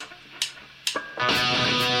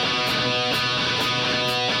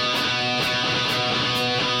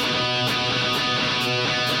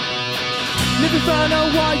know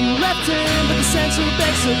why you left him, but the censor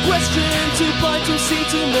begs the question. Too blind to see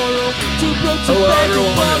tomorrow, too broke to beg to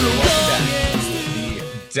borrow.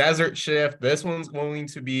 The Desert Shift. This one's going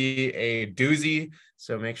to be a doozy,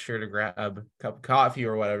 so make sure to grab a cup of coffee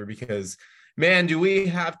or whatever, because man, do we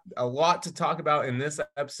have a lot to talk about in this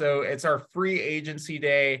episode. It's our free agency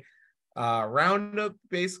day roundup,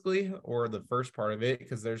 basically, or the first part of it,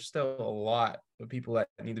 because there's still a lot of people that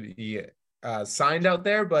need to be signed out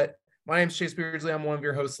there. But my name's Chase Beardsley. I'm one of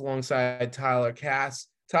your hosts alongside Tyler Cass.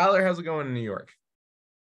 Tyler, how's it going in New York?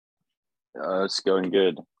 It's going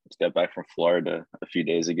good. Just got back from Florida a few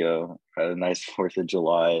days ago. Had a nice 4th of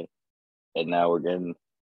July. And now we're getting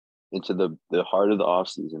into the heart of the off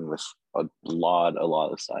season with a lot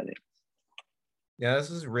of signings. Yeah, this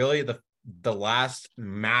is really the last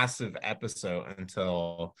massive episode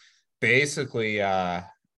until basically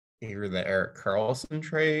either the Erik Karlsson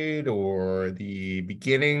trade or the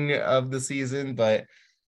beginning of the season. But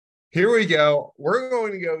here we go. We're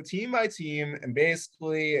going to go team by team and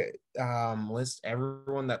basically list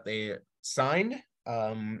everyone that they signed,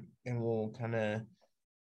 and we'll kind of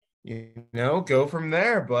go from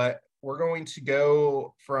there. But we're going to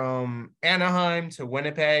go from Anaheim to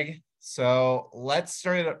Winnipeg. So let's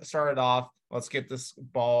start it off. Let's get this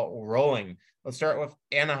ball rolling. Let's start with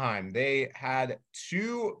Anaheim. They had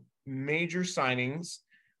two major signings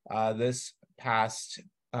this past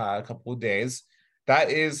couple of days. That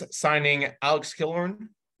is signing Alex Killorn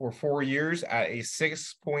for 4 years at a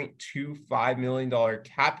 $6.25 million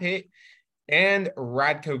cap hit, and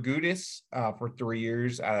Radko Gudas for 3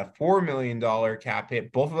 years at a $4 million cap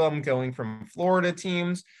hit. Both of them going from Florida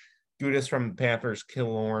teams. Gudas from the Panthers,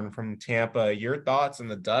 Killorn from Tampa. Your thoughts on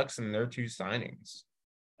the Ducks and their two signings?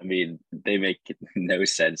 I mean, they make no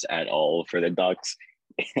sense at all for the Ducks,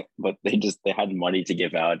 but they had money to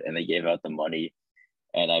give out, and they gave out the money.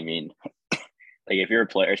 And I mean, like, if you're a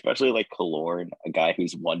player, especially like Killorn, a guy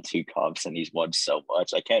who's won 2 cups and he's won so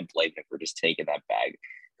much, I can't blame him for just taking that bag,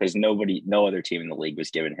 because no other team in the league was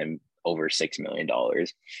giving him over $6 million.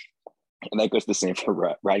 And that goes the same for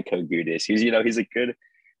Radko Gudas. He's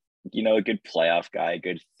a good playoff guy, a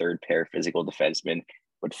good third pair physical defenseman,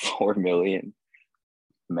 but $4 million,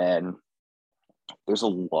 man, there's a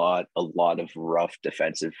lot of rough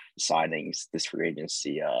defensive signings this free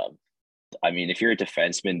agency. I mean, if you're a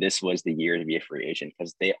defenseman, this was the year to be a free agent,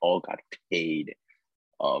 because they all got paid.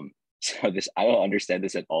 So I don't understand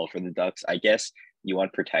this at all for the Ducks. I guess you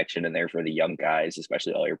want protection in there for the young guys,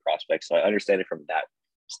 especially all your prospects. So I understand it from that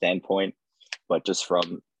standpoint, but just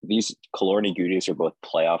from these, Killorn and Gudas are both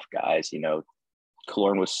playoff guys.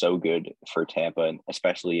 Killorn was so good for Tampa, and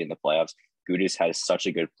especially in the playoffs. Gudas had such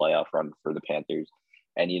a good playoff run for the Panthers.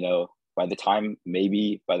 And, by the time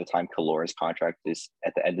Killorn's contract is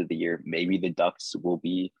at the end of the year, maybe the Ducks will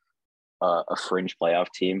be a fringe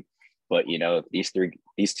playoff team. But, these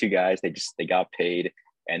two guys, they got paid,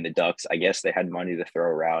 and the Ducks, I guess they had money to throw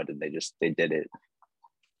around, and they did it.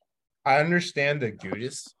 I understand the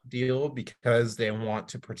Gudas deal because they want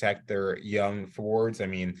to protect their young forwards. I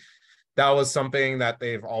mean, that was something that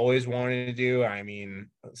they've always wanted to do. I mean,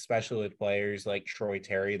 especially with players like Troy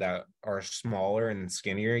Terry that are smaller and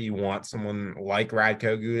skinnier, you want someone like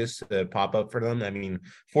Radko Gudas to pop up for them. I mean,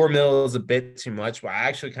 $4 million is a bit too much, but I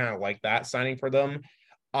actually kind of like that signing for them.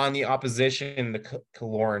 On the opposition, the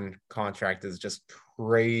Killorn contract is just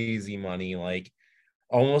crazy money, like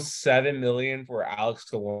almost $7 million for Alex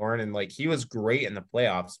Killorn, and like he was great in the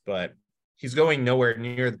playoffs, but he's going nowhere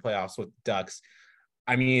near the playoffs with Ducks.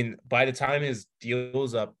 I mean, by the time his deal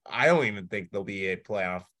is up, I don't even think they'll be a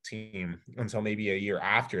playoff team until maybe a year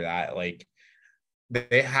after that. Like,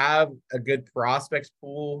 they have a good prospects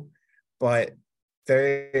pool, but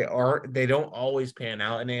they don't always pan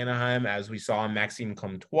out in Anaheim, as we saw Maxime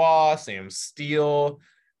Comtois, Sam Steele,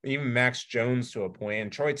 even Max Jones to a point.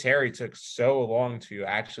 And Troy Terry took so long to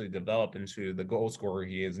actually develop into the goal scorer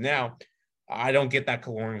he is now. I don't get that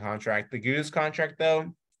Killorn contract. The Gudas contract,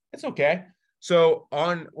 though, it's okay. So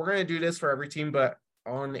we're going to do this for every team, but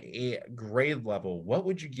on a grade level, what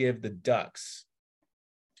would you give the Ducks?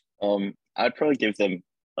 I'd probably give them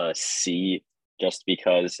a C, just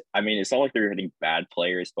because, I mean, it's not like they're hitting bad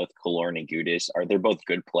players. Both Killorn and Gudas they're both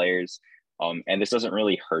good players. And this doesn't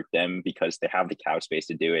really hurt them because they have the cap space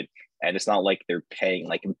to do it. And it's not like they're paying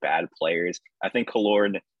like bad players. I think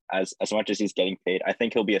Killorn, as much as he's getting paid, I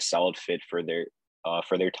think he'll be a solid fit for their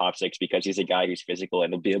top six, because he's a guy who's physical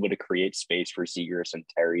and he'll be able to create space for Zegras and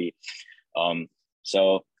Terry.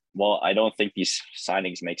 So while I don't think these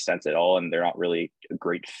signings make sense at all and they're not really a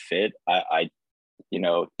great fit, I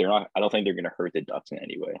don't think they're going to hurt the Ducks in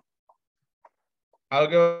any way. I'll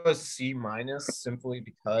go a C minus simply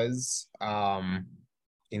because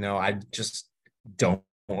I just don't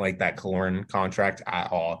like that Kaloran contract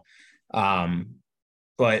at all. Um,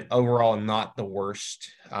 but overall, not the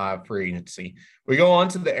worst free agency. We go on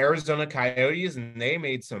to the Arizona Coyotes, and they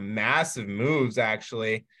made some massive moves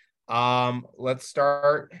actually. Let's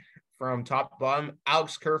start from top to bottom.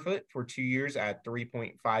 Alex Kerfoot for 2 years at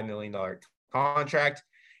 $3.5 million contract.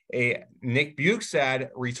 A Nick Bukestad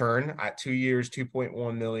return at 2 years,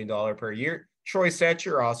 $2.1 million per year. Troy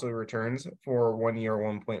Setcher also returns for 1 year,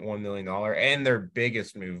 $1.1 million, and their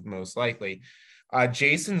biggest move, most likely.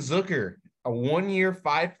 Jason Zucker, a 1 year,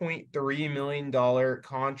 $5.3 million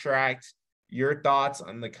contract. Your thoughts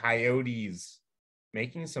on the Coyotes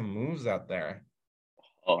making some moves out there?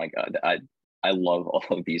 Oh my God. I love all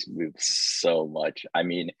of these moves so much. I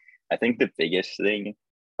mean, I think the biggest thing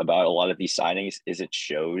about a lot of these signings is it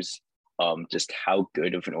shows just how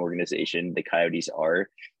good of an organization the Coyotes are.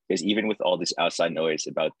 Because even with all this outside noise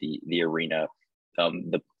about the arena,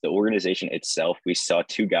 the organization itself, we saw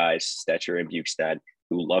two guys, Stetcher and Bukestad,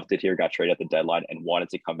 who loved it here, got traded at the deadline, and wanted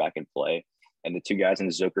to come back and play. And the two guys in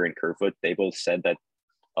Zucker and Kerfoot, they both said that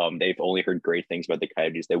they've only heard great things about the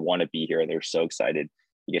Coyotes. They want to be here, and they're so excited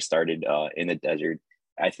to get started in the desert.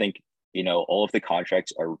 I think all of the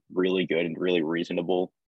contracts are really good and really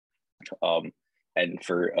reasonable. And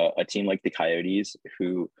for a team like the Coyotes,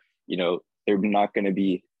 who they're not going to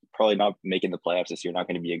be probably not making the playoffs this year, not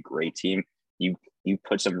going to be a great team. You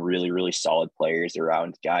put some really, really solid players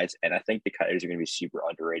around guys, and I think the Coyotes are going to be super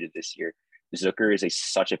underrated this year. Zucker is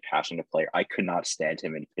such a passionate player. I could not stand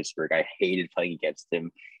him in Pittsburgh. I hated playing against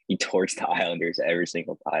him. He torched the Islanders every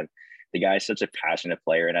single time. The guy is such a passionate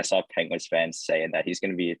player, and I saw Penguins fans saying that he's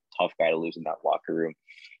going to be a tough guy to lose in that locker room.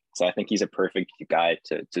 So I think he's a perfect guy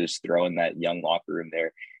to just throw in that young locker room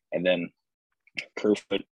there. And then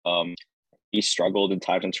Kerfoot, he struggled in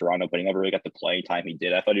times in Toronto, but he never really got the playing time he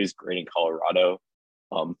did. I thought he was great in Colorado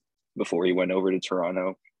before he went over to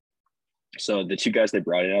Toronto. So the two guys they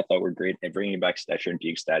brought in, I thought were great. And bringing back Stetcher and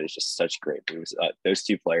Bukestad is just such great moves. Those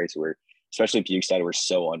two players especially Bukestad, were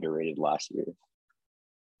so underrated last year.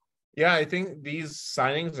 Yeah, I think these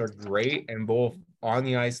signings are great, and both on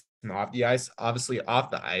the ice and off the ice. Obviously,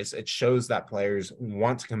 off the ice, it shows that players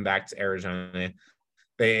want to come back to Arizona.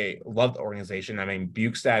 They love the organization. I mean,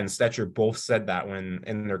 Bukestad and Stetcher both said that when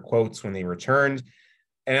in their quotes when they returned.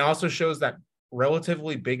 And it also shows that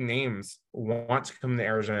relatively big names want to come to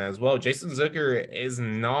Arizona as well. Jason Zucker is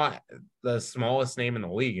not the smallest name in the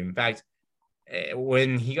league. In fact,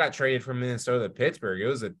 when he got traded from Minnesota to Pittsburgh, it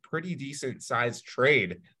was a pretty decent sized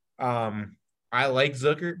trade. I like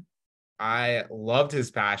Zucker. I loved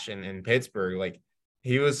his passion in Pittsburgh. Like,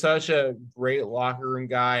 he was such a great locker room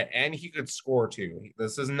guy, and he could score too.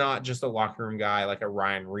 This is not just a locker room guy like a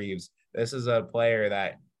Ryan Reeves. This is a player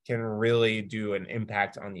that can really do an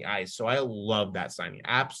impact on the ice. So I love that signing.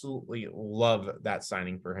 Absolutely love that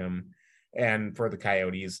signing for him and for the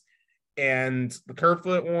Coyotes. And the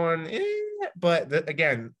Kerfoot one, but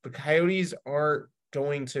again, the Coyotes aren't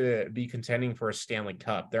going to be contending for a Stanley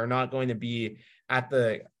Cup. They're not going to be at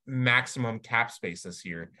the maximum cap space this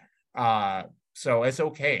year. So it's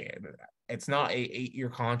okay. It's not a 8-year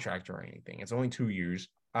contract or anything. It's only 2 years.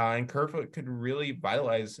 And Kerfoot could really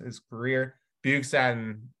vitalize his career. Bukestad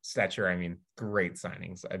and Stetcher, I mean, great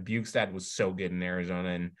signings. Bukestad was so good in Arizona,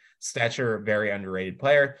 and Stetcher, very underrated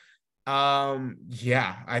player.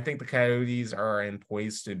 Yeah, I think the Coyotes are in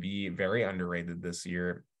poised to be very underrated this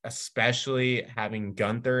year, especially having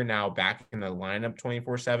Gunther now back in the lineup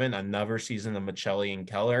 24/7, another season of Michelli and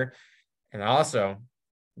Keller, and also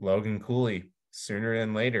Logan Cooley sooner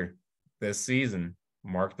than later this season.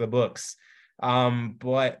 Mark the books.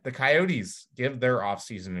 But the Coyotes, give their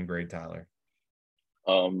offseason a grade, Tyler.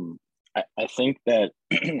 I think that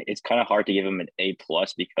it's kind of hard to give them an A+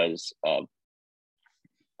 because I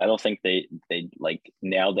don't think they like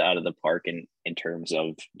nailed it out of the park in terms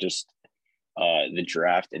of just the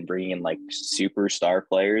draft and bringing in like superstar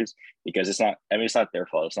players, because it's not their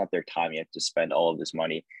fault. It's not their time yet to spend all of this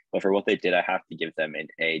money. But for what they did, I have to give them an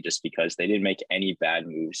A, just because they didn't make any bad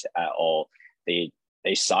moves at all. They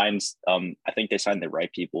signed, I think they signed the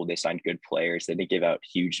right people. They signed good players. They didn't give out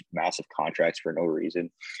huge, massive contracts for no reason.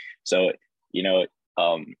 So, it's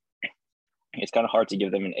kind of hard to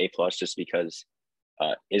give them an A+ just because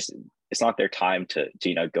it's not their time to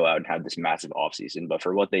go out and have this massive offseason. But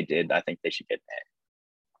for what they did, I think they should get an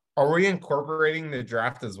A. Are we incorporating the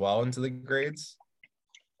draft as well into the grades?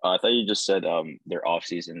 I thought you just said their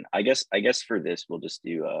offseason. I guess for this we'll just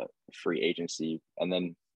do free agency, and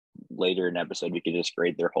then later in episode we could just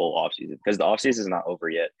grade their whole offseason, because the offseason is not over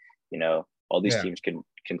yet. All these teams can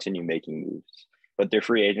continue making moves. But their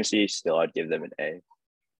free agency, still, I'd give them an A.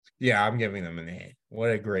 Yeah, I'm giving them an A.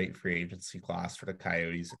 What a great free agency class for the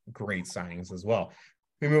Coyotes. Great signings as well.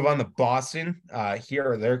 We move on to Boston. Here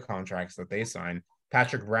are their contracts that they signed.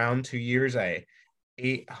 Patrick Brown, 2 years,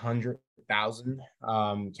 800,000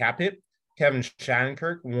 cap hit. Kevin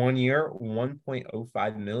Shattenkirk, 1 year,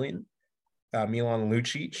 1.05 million. Milan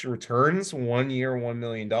Lucic returns, 1 year, $1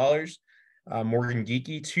 million. Morgan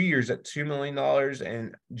Geeky, 2 years at $2 million.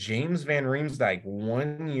 And James Van Riemsdyk,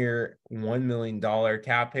 1 year, $1 million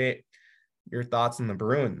cap hit. Your thoughts on the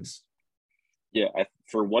Bruins? Yeah,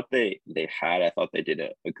 for what they had, I thought they did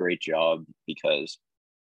a great job because,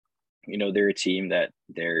 they're a team that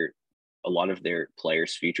a lot of their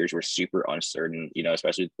players' futures were super uncertain,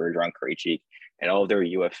 especially with Bergeron, Krejci, and all of their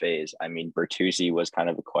UFAs. I mean, Bertuzzi was kind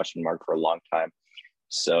of a question mark for a long time.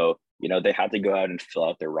 So, they had to go out and fill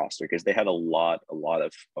out their roster because they had a lot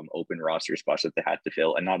of open roster spots that they had to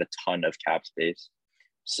fill and not a ton of cap space.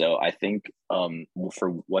 So I think for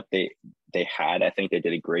what they had, I think they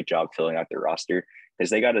did a great job filling out their roster because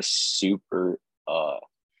they got a super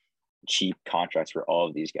cheap contracts for all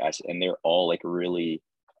of these guys, and they're all like really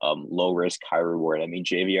low risk, high reward. I mean,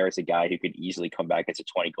 JVR is a guy who could easily come back as a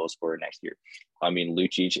 20 goal scorer next year. I mean,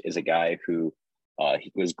 Lucic is a guy who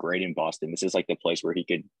he was great in Boston. This is like the place where he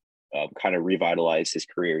could kind of revitalize his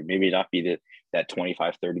career. Maybe not be that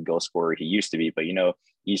 25, 30 goal scorer he used to be, but,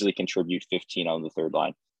 easily contribute 15 on the third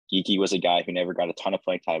line. Geeky was a guy who never got a ton of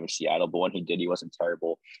playing time in Seattle, but when he did, he wasn't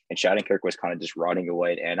terrible. And Shattenkirk was kind of just rotting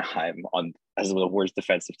away at Anaheim as the worst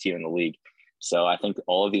defensive team in the league. So I think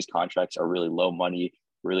all of these contracts are really low money,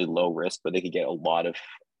 really low risk, but they could get a lot of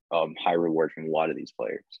high reward from a lot of these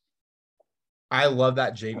players. I love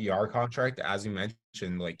that JVR contract. As you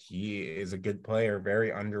mentioned, like he is a good player,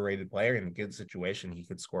 very underrated player in a good situation. He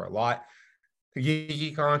could score a lot. The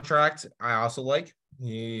Geeky contract, I also like.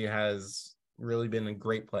 He has really been a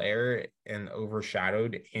great player and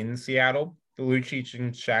overshadowed in Seattle. The Lucic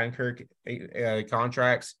and Shattenkirk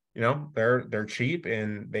contracts, they're cheap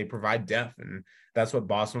and they provide depth, and that's what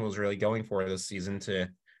Boston was really going for this season to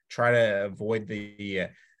try to avoid the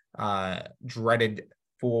dreaded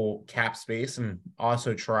full cap space and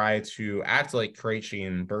also try to act like Krejci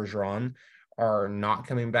and Bergeron are not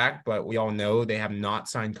coming back, but we all know they have not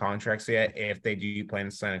signed contracts yet. If they do plan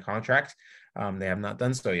to sign a contract, they have not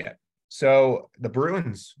done so yet. So the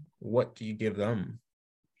Bruins, what do you give them?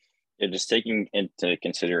 Yeah, just taking into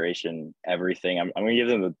consideration everything, I'm going to give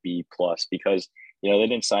them a B plus because they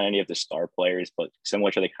didn't sign any of the star players, but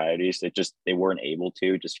similar to the Coyotes, they weren't able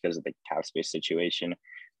to just because of the cap space situation.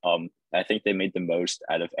 I think they made the most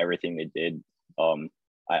out of everything they did.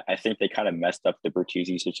 I think they kind of messed up the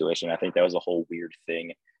Bertuzzi situation. I think that was a whole weird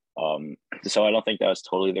thing. So I don't think that was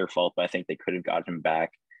totally their fault, but I think they could have gotten him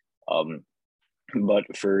back.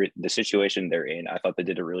 But for the situation they're in, I thought they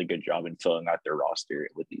did a really good job in filling out their roster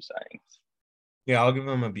with these signings. Yeah, I'll give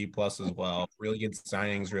them a B plus as well. Really good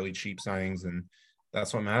signings, really cheap signings, and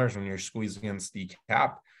that's what matters when you're squeezed against the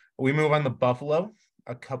cap. We move on to Buffalo.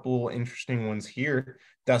 A couple interesting ones here.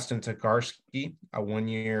 Dustin Tokarski, a 1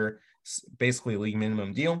 year, basically league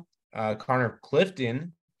minimum deal. Connor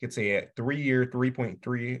Clifton gets a 3 year,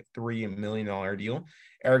 $3.33 million deal.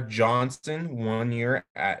 Eric Johnson, 1 year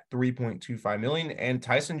at $3.25 million, and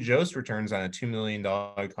Tyson Jost returns on a $2 million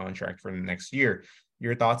contract for the next year.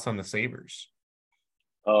 Your thoughts on the Sabres?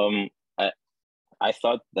 I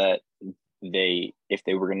thought that if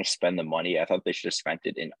they were going to spend the money, I thought they should have spent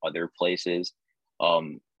it in other places.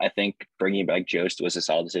 I think bringing back Jost was a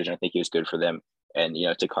solid decision. I think he was good for them. And,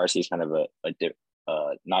 Tokarski is kind of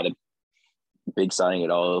not a big signing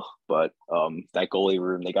at all, but that goalie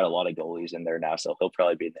room, they got a lot of goalies in there now, so he'll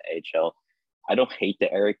probably be in the AHL. I don't hate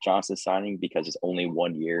the Eric Johnson signing because it's only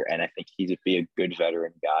 1 year, and I think he'd be a good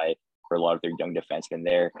veteran guy for a lot of their young defensemen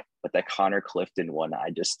there. But that Connor Clifton one,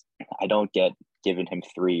 I don't get giving him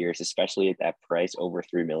 3 years, especially at that price, over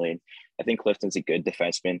 $3 million. I think Clifton's a good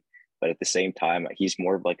defenseman, but at the same time, he's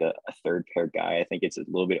more of like a third pair guy. I think it's a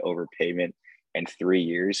little bit overpayment. And 3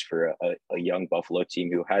 years for a young Buffalo team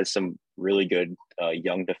who has some really good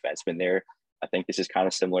young defensemen there. I think this is kind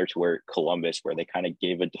of similar to where Columbus, where they kind of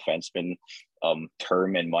gave a defenseman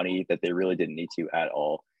term and money that they really didn't need to at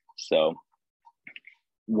all. So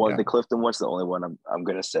the Clifton one's the only one I'm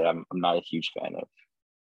going to say I'm not a huge fan of.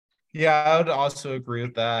 Yeah, I would also agree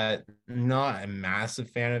with that. Not a massive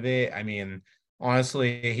fan of it. I mean,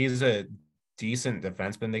 honestly, he's a decent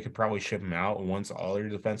defenseman. They could probably ship him out once all their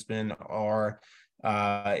defensemen are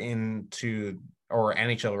into or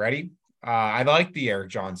NHL ready. I like the Eric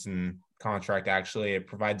Johnson contract. Actually, it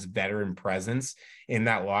provides veteran presence in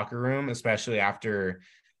that locker room, especially after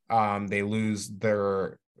they lose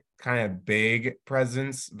their kind of big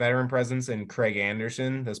veteran presence in Craig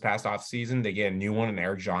Anderson this past offseason. They get a new one in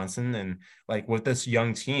Eric Johnson. And like with this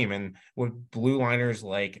young team and with blue liners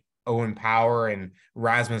like Owen Power and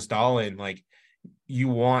Rasmus Dahlin, like you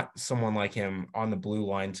want someone like him on the blue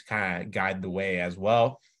line to kind of guide the way as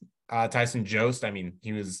well. Tyson Jost, I mean,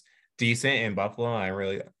 he was decent in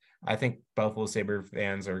Buffalo. I think Buffalo Sabre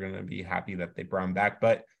fans are going to be happy that they brought him back.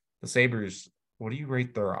 But the Sabres, what do you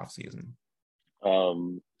rate their offseason?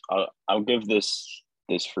 I'll give this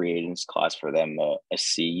free agents class for them a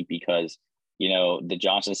C because, you know, the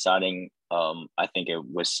Johnson signing, I think it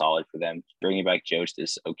was solid for them. Bringing back Jost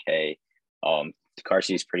is okay.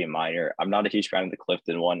 Carsey is pretty minor. I'm not a huge fan of the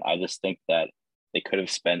Clifton one. I just think that they could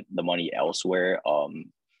have spent the money elsewhere.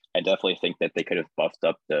 I definitely think that they could have buffed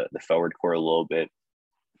up the forward core a little bit.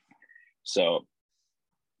 So,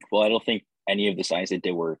 well, I don't think any of the signings they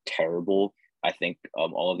did were terrible. I think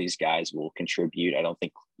all of these guys will contribute. I don't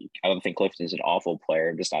think Clifton's an awful player.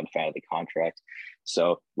 I'm just not a fan of the contract.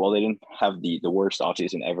 So while they didn't have the worst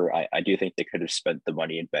offseason ever, I do think they could have spent the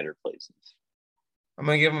money in better places. I'm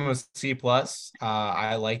gonna give him a C plus.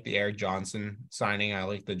 I like the Eric Johnson signing. I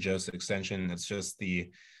like the Joseph extension. It's just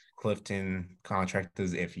the Clifton contract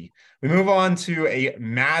is iffy. We move on to a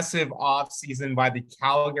massive offseason by the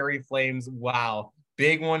Calgary Flames. Wow,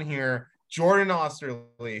 big one here. Jordan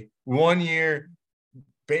Osterley, 1 year,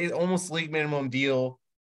 almost league minimum deal.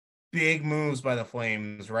 Big moves by the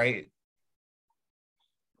Flames, right?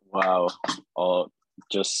 Wow,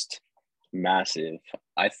 just massive.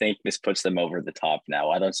 I think this puts them over the top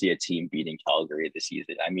now. I don't see a team beating Calgary this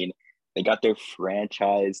season. I mean, they got their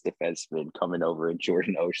franchise defenseman coming over in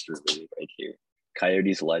Jordan Osterley right here.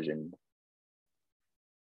 Coyotes legend.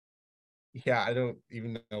 Yeah, I don't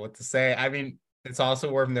even know what to say. I mean, it's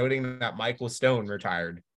also worth noting that Michael Stone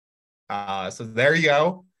retired. So there you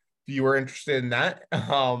go. If you were interested in that.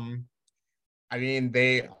 I mean,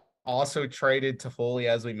 they also traded Toffoli,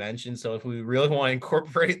 as we mentioned. So if we really want to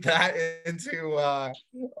incorporate that into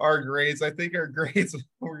our grades, I think our grades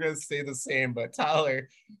we're going to stay the same. But Tyler,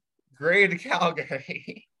 grade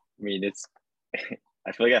Calgary. I mean,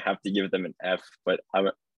 I feel like I have to give them an F, but I'm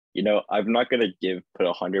not going to put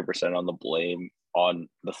 100% on the blame on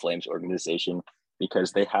the Flames organization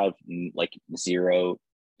because they have like zero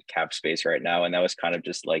cap space right now. And that was kind of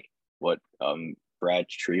just like what Brad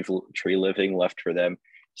Tree Living left for them.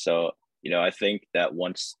 So, I think that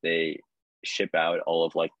once they ship out all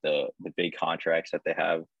of like the big contracts that they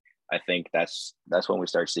have, I think that's when we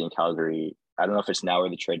start seeing Calgary. I don't know if it's now or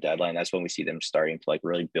the trade deadline. That's when we see them starting to like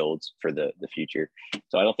really build for the future.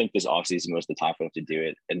 So I don't think this offseason was the time for them to do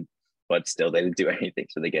it. But still, they didn't do anything,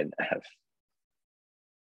 so they get an F.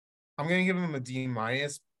 I'm gonna give them a D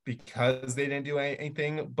minus because they didn't do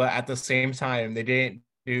anything, but at the same time, they didn't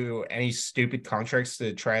do any stupid contracts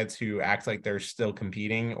to try to act like they're still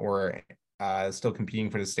competing or still competing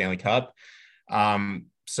for the Stanley Cup.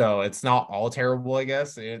 So it's not all terrible, I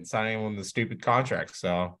guess. They didn't sign anyone with the stupid contracts,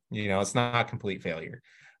 so it's not a complete failure.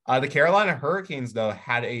 The Carolina Hurricanes, though,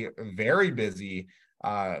 had a very busy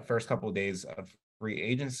first couple of days of free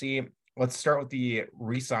agency. Let's start with the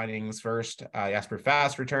re-signings first. Jasper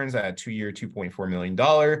Fast returns at a 2-year, $2.4 million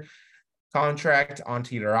contract.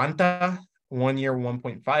 Antti Ranta, 1 year,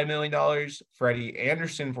 $1.5 million. Freddie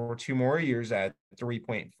Anderson for 2 more years at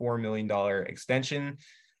 $3.4 million extension.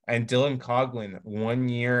 And Dylan Coghlan, 1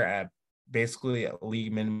 year at basically a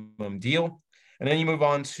league minimum deal. And then you move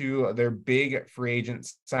on to their big free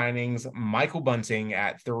agent signings. Michael Bunting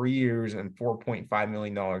at 3 years and $4.5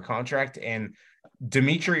 million contract. And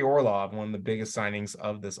Dmitry Orlov, one of the biggest signings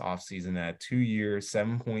of this offseason at 2 years,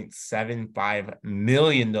 $7.75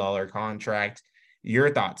 million contract.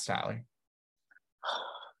 Your thoughts, Tyler?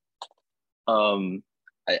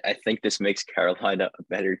 I think this makes Carolina a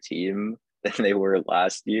better team than they were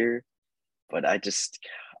last year, but I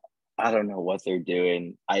don't know what they're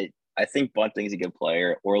doing. I think Bunting's a good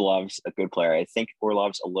player. Orlov's a good player. I think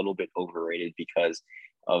Orlov's a little bit overrated because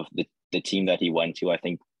of the team that he went to. I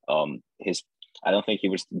think I don't think he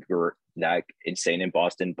was that insane in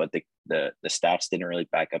Boston, but the stats didn't really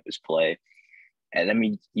back up his play. And I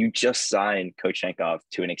mean, you just signed Kochenkov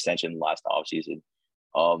to an extension last offseason.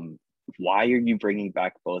 Why are you bringing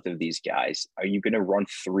back both of these guys? Are you going to run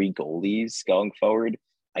 3 goalies going forward?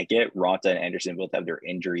 I get Ranta and Anderson both have their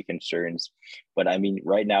injury concerns, but I mean,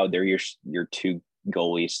 right now they're your 2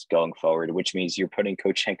 goalies going forward, which means you're putting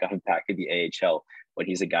Kochenkov back in the AHL, but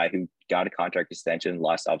he's a guy who got a contract extension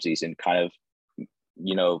last offseason, kind of,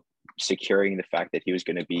 securing the fact that he was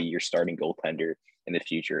going to be your starting goaltender in the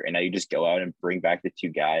future. And now you just go out and bring back the 2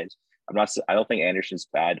 guys. I don't think Anderson's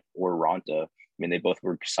bad or Ranta. I mean, they both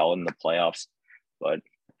were solid in the playoffs, but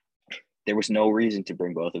there was no reason to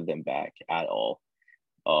bring both of them back at all.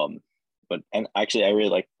 But and actually, I really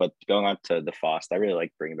like. But going on to the Fost, I really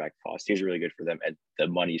like bringing back Fost. He was really good for them, and the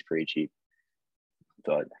money's pretty cheap.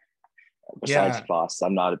 But besides Yeah, Fost,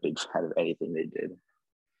 I'm not a big fan of anything they did.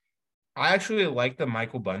 I actually like the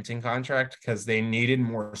Michael Bunting contract because they needed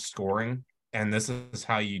more scoring. And this is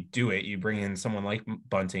how you do it. You bring in someone like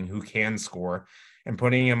Bunting who can score, and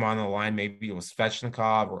putting him on the line, maybe it was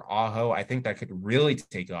Svechnikov or Aho. I think that could really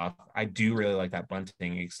take off. I do really like that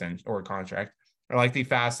Bunting extension or contract. I like the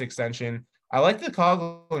fast extension. I like the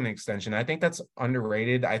Coughlin extension. I think that's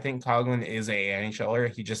underrated. I think Coughlin is a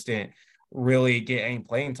NHLer. He just didn't really get any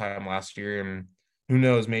playing time last year. And who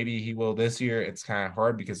knows, maybe he will this year. It's kind of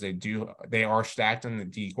hard because they are stacked in the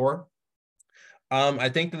decor. I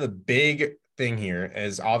think that the big thing here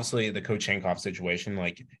is obviously the Kochenkov situation.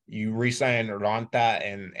 Like you re-sign Ranta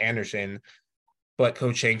and Anderson, but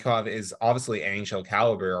Kochenkov is obviously NHL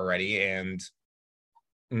caliber already, and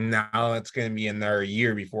now it's going to be another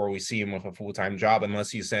year before we see him with a full-time job,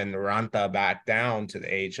 unless you send Ranta back down to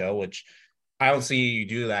the AHL, which I don't see you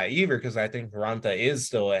do that either, because I think Ranta is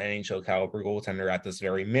still an NHL caliber goaltender at this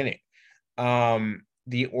very minute.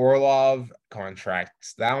 The Orlov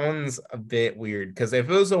contracts, that one's a bit weird because if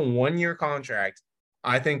it was a 1-year contract,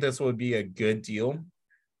 I think this would be a good deal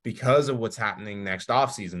because of what's happening next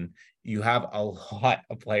offseason. You have a lot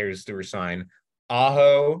of players to resign.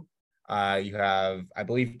 Aho, you have, I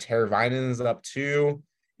believe, Teravainen is up too.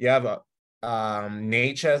 You have a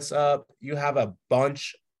Natchez up. You have a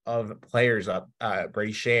bunch of players up.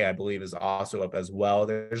 Brady Shea, I believe, is also up as well.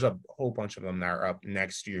 There's a whole bunch of them that are up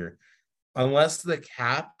next year. Unless the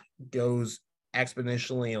cap goes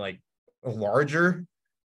exponentially like larger,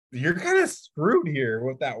 you're kind of screwed here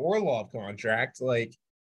with that Orlov contract. Like,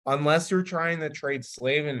 unless you're trying to trade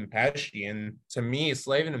Slavin and Pesci, and to me,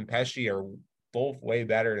 Slavin and Pesci are both way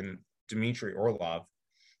better than Dmitry Orlov.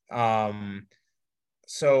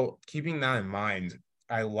 So keeping that in mind,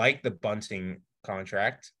 I like the Bunting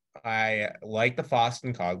contract. I like the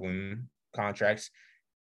Foston Coughlin contracts.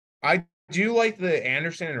 I do like the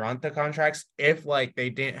Anderson and Ranta contracts if like they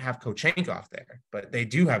didn't have Kochenkov there, but they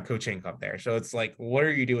do have Kochenkov there. So it's like, what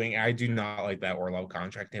are you doing? I do not like that Orlov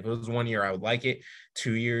contract. If it was 1 year, I would like it.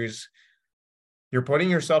 2 years, you're putting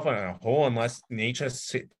yourself on a hole unless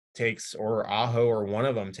Natchez takes or Aho or one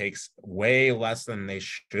of them takes way less than they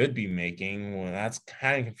should be making. Well, that's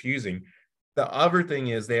kind of confusing. The other thing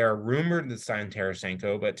is they are rumored to sign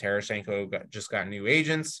Tarasenko, but Tarasenko just got new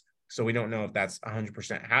agents. So we don't know if that's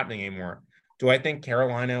 100% happening anymore. Do I think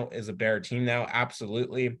Carolina is a better team now?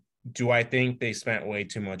 Absolutely. Do I think they spent way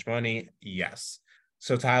too much money? Yes.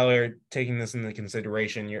 So Tyler, taking this into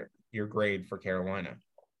consideration, your grade for Carolina.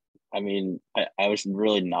 I mean, I was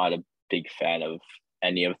really not a big fan of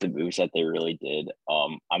any of the moves that they really did.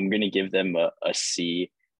 I'm gonna give them a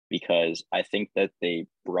C because I think that they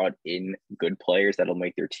brought in good players that'll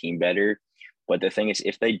make their team better. But the thing is,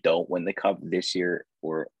 if they don't win the cup this year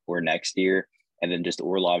or next year, and then just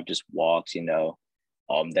Orlov just walks, then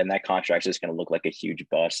that contract is going to look like a huge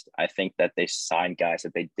bust. I think that they signed guys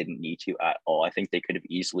that they didn't need to at all. I think they could have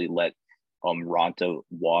easily let Ronto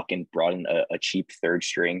walk and brought in a cheap third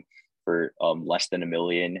string for less than $1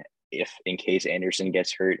 million if in case Anderson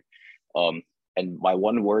gets hurt. And my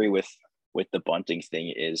one worry with the Bunting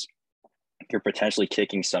thing is you're potentially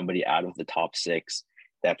kicking somebody out of the top 6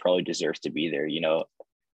 that probably deserves to be there.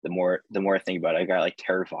 The more I think about it, a guy like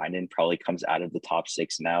Teravainen probably comes out of the top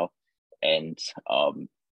 6 now, and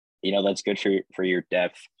that's good for your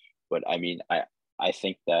depth. But I mean, I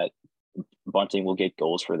think that Bunting will get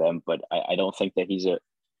goals for them, but I don't think that he's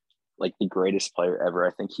the greatest player ever.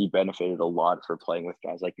 I think he benefited a lot for playing with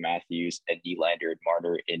guys like Matthews and Nylander and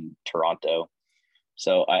Marner in Toronto.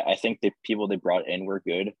 So I think the people they brought in were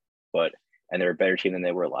good, and they're a better team than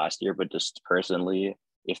they were last year. But just personally,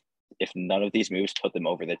 if none of these moves put them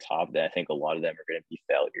over the top, then I think a lot of them are going to be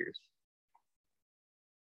failures.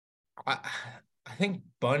 I think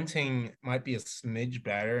Bunting might be a smidge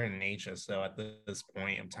better in Natchez, though, at this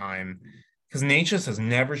point in time, because Natchez has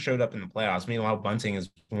never showed up in the playoffs. Meanwhile, Bunting is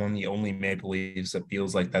one of the only Maple Leafs that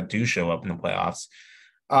feels like that do show up in the playoffs.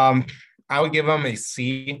 I would give them a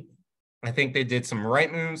C. I think they did some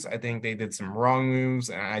right moves. I think they did some wrong moves,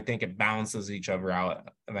 and I think it balances each other out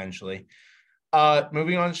eventually.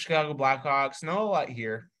 Moving on to Chicago Blackhawks, not a lot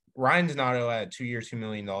here. Ryan Donato had a 2-year, $2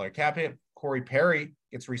 million cap hit. Corey Perry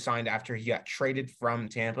gets re-signed after he got traded from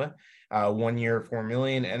Tampa, 1 year, $4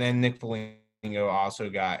 million. And then Nick Foligno also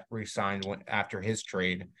got re-signed after his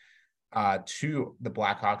trade to the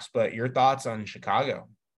Blackhawks. But your thoughts on Chicago?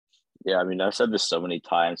 Yeah, I mean, I've said this so many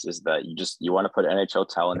times is that you want to put NHL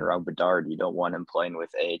talent around Bedard. You don't want him playing with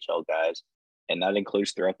AHL guys. And that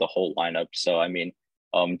includes throughout the whole lineup. So I mean,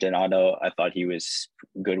 Donato, I thought he was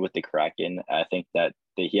good with the Kraken. I think that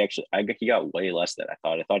he got way less than I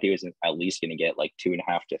thought. I thought he was at least gonna get like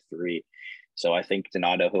 2.5 to 3. So I think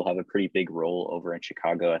Donato he'll have a pretty big role over in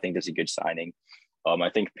Chicago. I think that's a good signing. I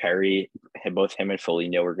think Perry, both him and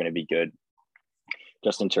Foligno are going to be good,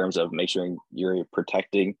 just in terms of make sure you're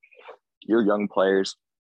protecting your young players,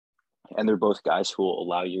 and they're both guys who will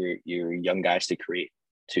allow your young guys to create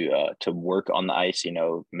to work on the ice,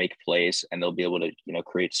 make plays, and they'll be able to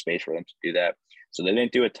create space for them to do that. So they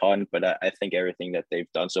didn't do a ton, but I think everything that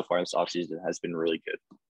they've done so far in this offseason has been really good.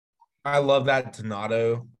 I love that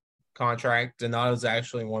Donato contract. Donato's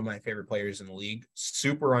actually one of my favorite players in the league.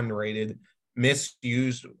 Super underrated,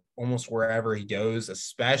 misused almost wherever he goes,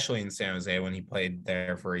 especially in San Jose when he played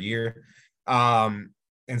there for a year.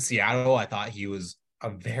 In Seattle, I thought he was a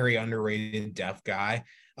very underrated depth guy,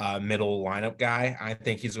 middle lineup guy. I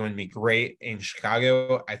think he's going to be great in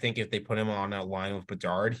Chicago. I think if they put him on a line with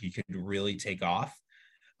Bedard, he could really take off.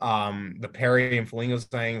 The Perry and Foligno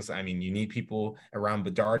things, I mean, you need people around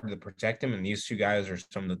Bedard to protect him, and these two guys are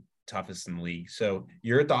some of the toughest in the league. So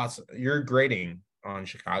your thoughts, your grading on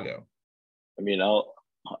Chicago? I mean,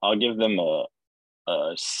 I'll give them a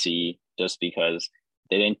C just because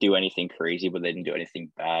they didn't do anything crazy, but they didn't do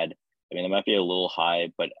anything bad. I mean, it might be a little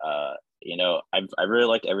high, but I really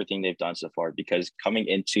liked everything they've done so far, because coming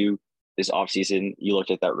into this offseason, you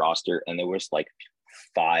looked at that roster and there was like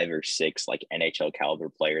 5 or 6 like NHL caliber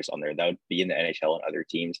players on there that would be in the NHL and other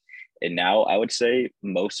teams. And now I would say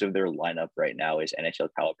most of their lineup right now is NHL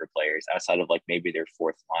caliber players outside of like maybe their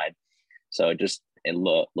fourth line. So just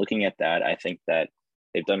looking at that, I think that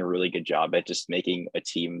they've done a really good job at just making a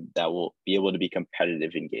team that will be able to be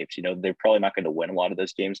competitive in games. They're probably not going to win a lot of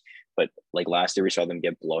those games, but like last year we saw them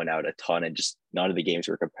get blown out a ton and just none of the games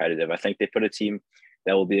were competitive. I think they put a team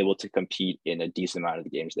that will be able to compete in a decent amount of the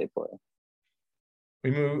games they play. I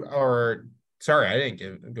didn't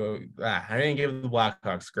give the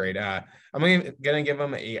Blackhawks grade. I'm gonna give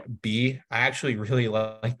them a B. I actually really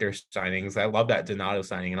like their signings. I love that Donato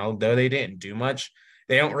signing, and although they didn't do much,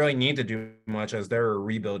 they don't really need to do much as they're a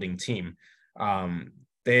rebuilding team.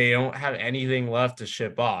 They don't have anything left to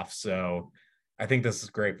ship off, so I think this is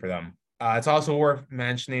great for them. It's also worth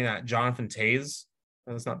mentioning that Jonathan Toews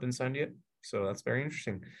has not been signed yet, so that's very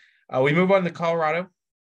interesting. We move on to Colorado.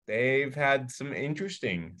 They've had some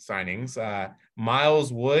interesting signings.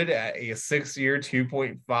 Miles Wood at a 6-year,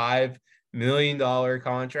 $2.5 million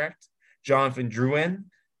contract. Jonathan Drouin,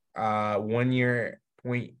 1 year,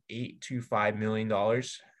 $0.825 million,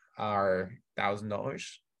 or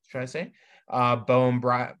 $1,000, should I say? Bowen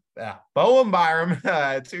Byram,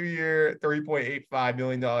 2-year, $3.85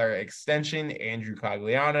 million extension. Andrew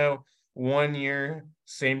Cogliano, 1 year,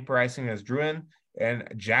 same pricing as Drouin. And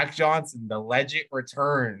Jack Johnson, the legend,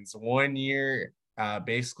 returns 1 year,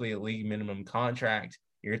 basically a league minimum contract.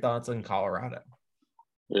 Your thoughts on Colorado?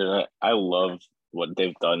 Yeah, I love what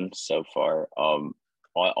they've done so far.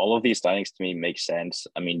 All of these signings to me make sense.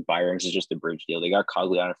 I mean, Byram's is just a bridge deal. They got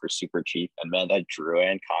Cogliano for super cheap, and man, that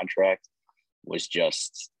Drouin contract was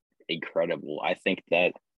just incredible. I think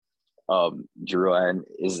that Drouin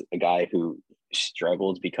is a guy who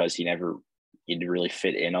struggled because he didn't really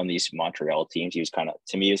fit in on these Montreal teams. He was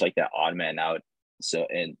to me, he was like that odd man out. So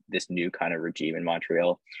in this new kind of regime in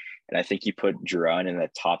Montreal, and I think you put Drouin in the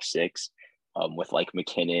top 6 with like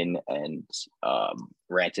McKinnon and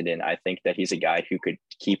Rantanen. I think that he's a guy who could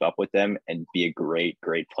keep up with them and be a great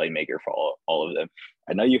playmaker for all of them.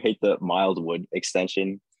 I know you hate the Miles Wood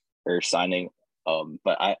extension or signing,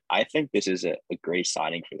 but I think this is a great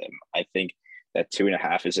signing for them. I think that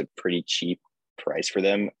 2.5 is a pretty cheap price for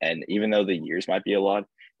them, and even though the years might be a lot,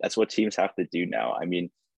 that's what teams have to do now. I mean,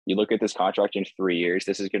 you look at this contract in 3 years,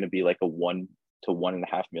 this is going to be like a $1 to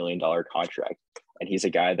 $1.5 million contract, and he's a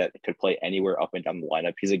guy that could play anywhere up and down the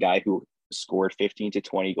lineup. He's a guy who scored 15 to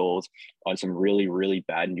 20 goals on some really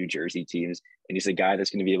bad New Jersey teams, and he's a guy that's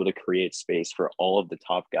going to be able to create space for all of the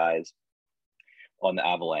top guys on the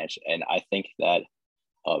Avalanche. And I think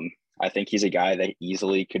he's a guy that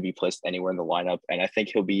easily could be placed anywhere in the lineup, and I think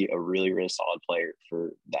he'll be a really solid player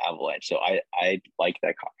for the Avalanche. So I like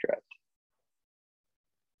that contract.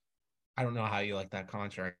 I don't know how you like that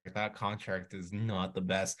contract. That contract is not the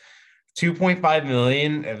best. 2.5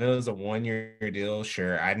 million. If it was a 1-year deal,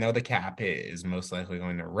 sure. I know the cap hit is most likely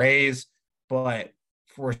going to raise, but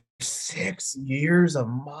for 6 years of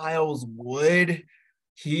Miles Wood,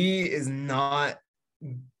 he is not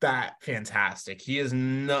that fantastic. He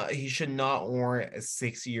should not warrant a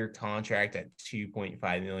 6-year contract at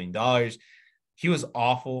 $2.5 million. He was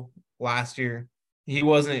awful last year. He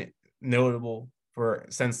wasn't notable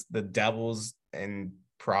since the Devils and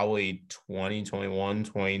probably 2021,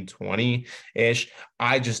 2020-ish.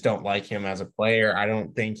 I just don't like him as a player. I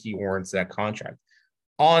don't think he warrants that contract.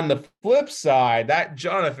 On the flip side, that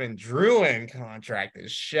Jonathan Drouin contract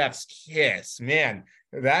is chef's kiss. Man,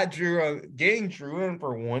 that getting Drouin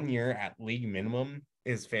for 1 year at league minimum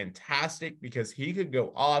is fantastic because he could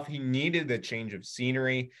go off. He needed a change of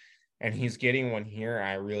scenery, and he's getting one here.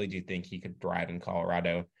 I really do think he could thrive in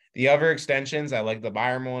Colorado. The other extensions, I like the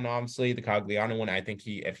Byram one, obviously, the Cogliano one. I think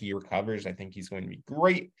if he recovers, I think he's going to be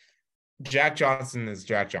great. Jack Johnson is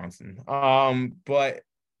Jack Johnson. But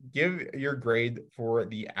give your grade for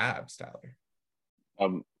the Abs, Tyler.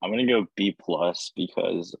 I'm gonna go B plus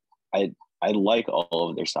because I like all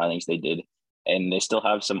of their signings they did, and they still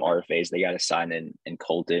have some RFAs they got to sign in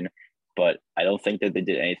Colton, but I don't think that they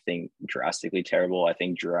did anything drastically terrible. I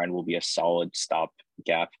think Duran will be a solid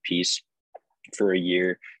stopgap piece for a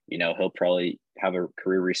year. You know, he'll probably have a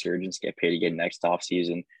career resurgence, get paid again next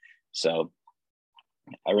offseason. So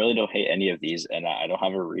I really don't hate any of these, and I don't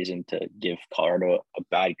have a reason to give Colorado a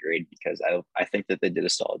bad grade because I think that they did a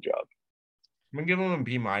solid job. I'm gonna give them a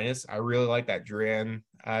B minus. I really like that Duran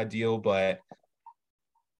deal, but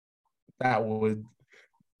that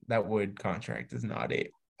would contract is not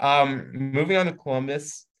it. Moving on to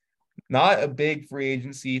Columbus, not a big free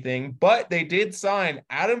agency thing, but they did sign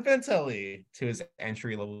Adam Fantilli to his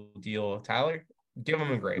entry level deal. Tyler, give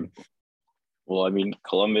him a grade. Well, I mean,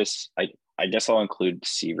 Columbus, I guess I'll include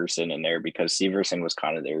Severson in there because Severson was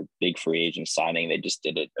kind of their big free agent signing. They just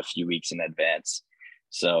did it a few weeks in advance.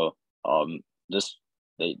 So everyone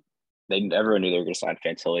knew they were going to sign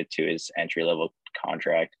Fantilli to his entry level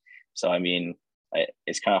contract. So, I mean,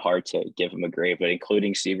 it's kind of hard to give him a grade, but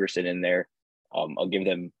including Severson in there, I'll give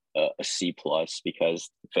them a C plus because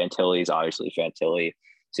Fantilli is obviously Fantilli.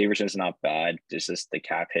 Severson's not bad. It's just the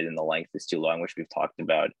cap hit and the length is too long, which we've talked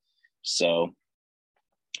about. So,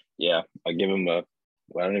 yeah, I'll give him I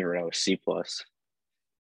don't even know, a C plus.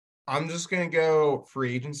 I'm just going to go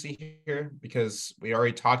free agency here because we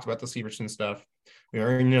already talked about the Severson stuff. We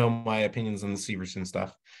already know my opinions on the Severson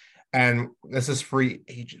stuff. And this is free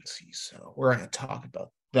agency, so we're going to talk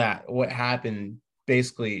about that. What happened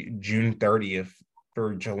basically June 30th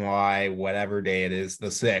or July, whatever day it is, the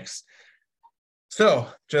 6th. So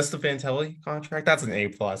just the Fantilli contract, that's an A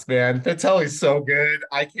plus, man. Fantilli's so good.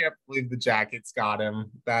 I can't believe the Jackets got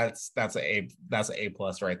him. That's an A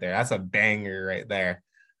plus right there. That's a banger right there.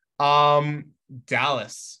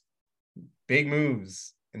 Dallas, big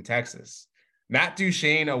moves in Texas. Matt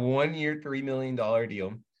Duchene, a 1 year, $3 million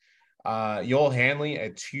deal. Joel Hanley, a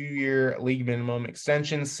 2-year league minimum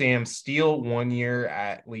extension. Sam Steele, 1 year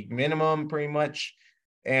at league minimum, pretty much.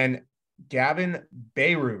 And Gavin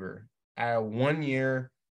Bayruber at a 1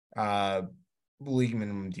 year league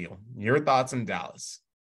minimum deal. Your thoughts on Dallas?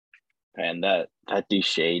 And that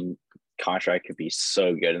Duchene contract could be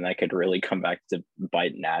so good, and that could really come back to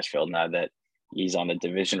bite Nashville now that he's on a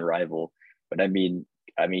division rival. But I mean,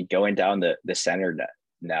 going down the center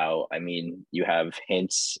now, I mean, you have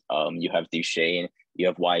Hintz, you have Duchene, you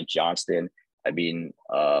have Wyatt Johnston. I mean,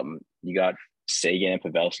 you got Sagan and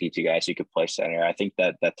Pavelski, two guys who could play center. I think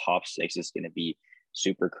that top six is going to be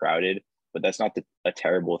super crowded, but that's not a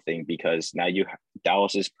terrible thing because now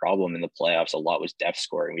Dallas's problem in the playoffs a lot was depth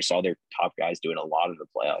scoring. We saw their top guys doing a lot of the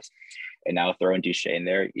playoffs, and now throwing Duchene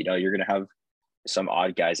there, you know, you're going to have some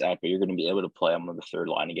odd guys out, but you're going to be able to play them on the third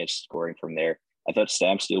line and get scoring from there. I thought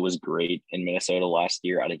Sam Steele was great in Minnesota last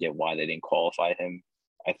year. I didn't get why they didn't qualify him.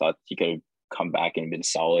 I thought he could have come back and been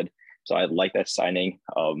solid. So I like that signing.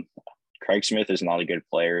 Craig Smith is not a good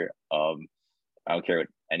player. I don't care what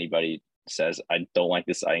anybody says. I don't like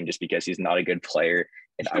this signing just because he's not a good player,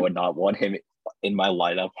 and I would not want him in my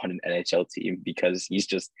lineup on an NHL team because he's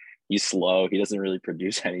slow. He doesn't really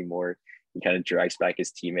produce anymore. He kind of drags back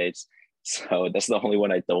his teammates. So that's the only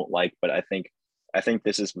one I don't like. But I think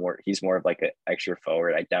this is he's more of like an extra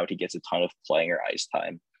forward. I doubt he gets a ton of playing or ice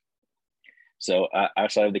time. So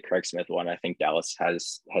outside of the Craig Smith one, I think Dallas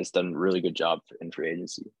has done a really good job in free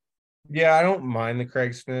agency. Yeah, I don't mind the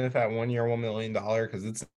Craig Smith at 1 year, $1 million because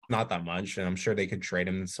it's not that much. And I'm sure they could trade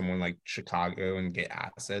him to someone like Chicago and get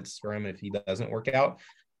assets for him if he doesn't work out.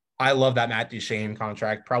 I love that Matt Duchene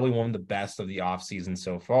contract, probably one of the best of the offseason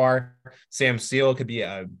so far. Sam Steele could be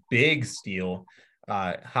a big steal.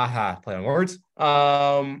 Play on words.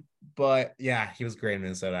 But yeah, he was great in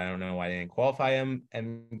Minnesota. I don't know why they didn't qualify him.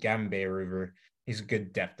 And Gavin Bayruber, he's a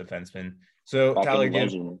good depth defenseman. So Tyler,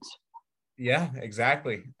 Yeah,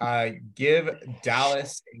 exactly. Give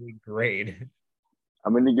Dallas a grade.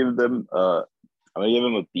 I'm gonna give them a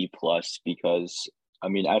B plus because I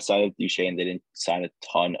mean outside of Duchesne, they didn't sign a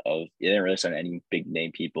ton of they didn't really sign any big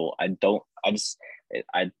name people. I don't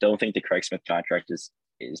think the Craig Smith contract is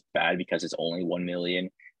bad because it's only 1 million.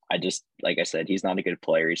 I just like I said, he's not a good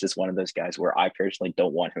player. He's just one of those guys where I personally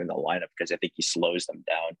don't want him in the lineup because I think he slows them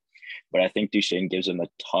down. But I think Duchesne gives them a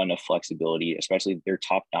ton of flexibility, especially their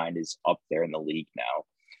top nine is up there in the league now.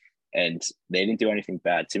 And they didn't do anything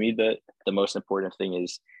bad. To me, the most important thing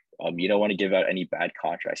is you don't want to give out any bad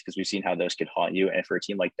contracts because we've seen how those could haunt you. And for a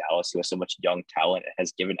team like Dallas, who has so much young talent and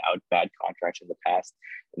has given out bad contracts in the past,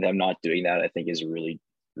 them not doing that, I think, is a really,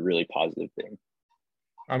 really positive thing.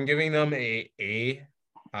 I'm giving them a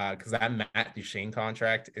because that Matt Duchene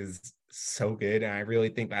contract is so good. And I really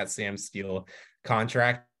think that Sam Steele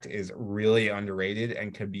contract is really underrated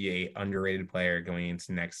and could be a underrated player going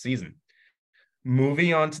into next season.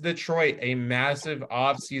 Moving on to Detroit, a massive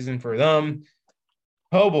offseason for them.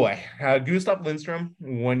 Oh boy. Gustav Lindstrom,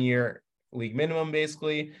 1 year league minimum,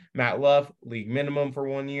 basically. Matt Luff, league minimum for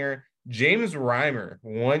 1 year. James Reimer,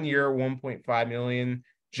 1 year, $1.5 million.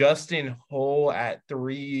 Justin Hull at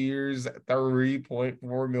 3 years,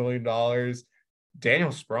 $3.4 million.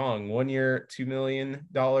 Daniel Sprong, 1 year, $2 million.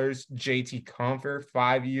 JT Compher,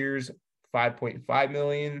 5 years, $5.5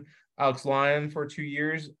 million. Alex Lyon for 2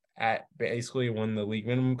 years at basically one of the league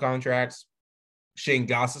minimum contracts. Shane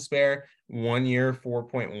Gostisbehere, 1 year,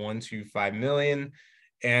 $4.125 million.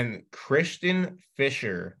 And Christian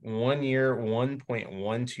Fisher, 1 year,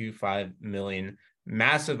 $1.125 million.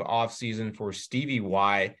 Massive offseason for Stevie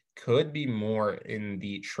Y. Could be more in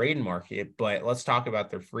the trade market, but let's talk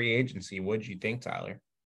about their free agency. What did you think, Tyler?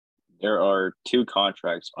 There are two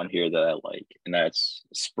contracts on here that I like, and that's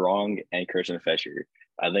Sprong and Christian Fisher.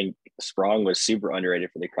 I think Sprong was super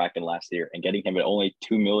underrated for the Kraken last year, and getting him at only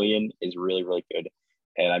 2 million is really, really good.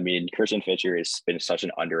 And I mean, Christian Fisher has been such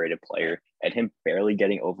an underrated player, and him barely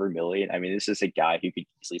getting over a million. I mean, this is a guy who could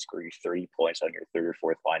easily score you 30 points on your third or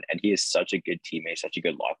fourth line, and he is such a good teammate, such a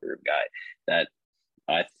good locker room guy that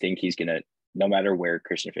I think he's gonna, no matter where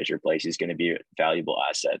Christian Fisher plays, he's gonna be a valuable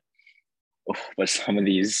asset. But some of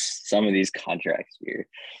these contracts here,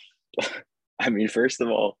 I mean, first of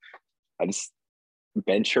all, I just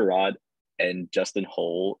Ben Sherrod and Justin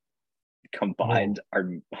Hull combined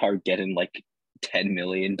are getting like $10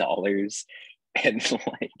 million, and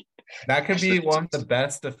like that could be one of the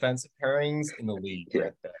best defensive pairings in the league, yeah,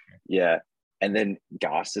 right there. Yeah, and then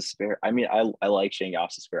Gostisbehere. I mean, I like Shane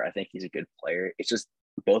Gostisbehere. I think he's a good player. It's just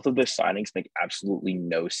both of the signings make absolutely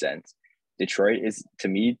no sense. Detroit is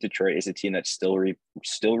a team that's still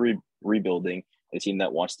rebuilding, a team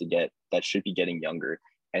that wants to that should be getting younger.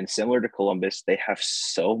 And similar to Columbus, they have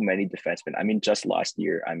so many defensemen. I mean, just last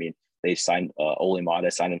year, I mean, they signed Ole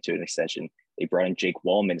Mata, signed him to an extension. They brought in Jake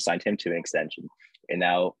Wallman, signed him to an extension. And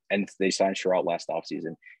they signed Sherratt last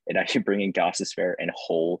offseason. And now you bring in Gostisbehere and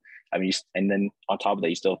Hull. I mean, and then on top of that,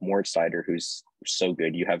 you still have Moritz Seider, who's so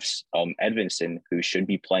good. You have Edvinsson, who should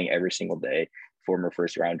be playing every single day, former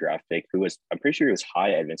first round draft pick, I'm pretty sure he was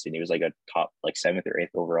high Edvinsson. He was like a top, like 7th or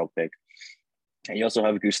 8th overall pick. And you also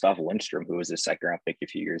have Gustav Lindstrom, who was a second round pick a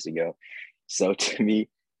few years ago. So to me,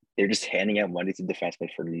 they're just handing out money to defensemen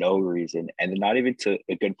for no reason, and not even to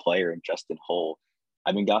a good player in Justin Hull.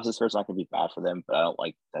 I mean, Gostisbehere's not going to be bad for them, but I don't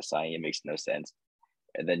like that signing. It makes no sense.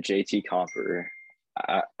 And then JT Compher,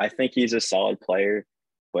 I think he's a solid player,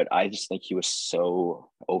 but I just think he was so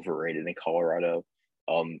overrated in Colorado,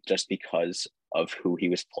 just because of who he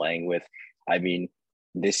was playing with. I mean,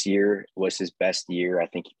 this year was his best year, I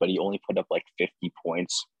think, but he only put up like 50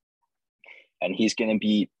 points. And he's going to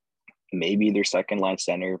be maybe their second line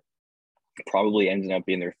center, probably ending up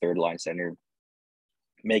being their third line center,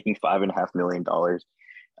 making $5.5 million.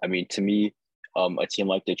 I mean, to me, a team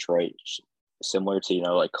like Detroit, similar to,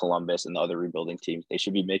 like Columbus and the other rebuilding teams, they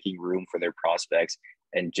should be making room for their prospects.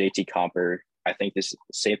 And JT Compher, I think this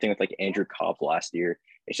same thing with like Andrew Copp last year.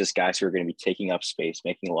 It's just guys who are going to be taking up space,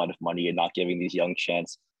 making a lot of money, and not giving these young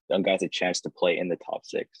guys a chance to play in the top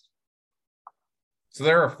 6. So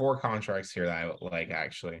there are 4 contracts here that I would like,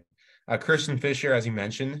 actually. Christian Fisher, as you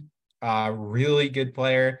mentioned, really good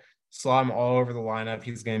player. Saw him all over the lineup.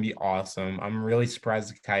 He's going to be awesome. I'm really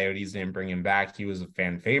surprised the Coyotes didn't bring him back. He was a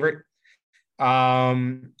fan favorite.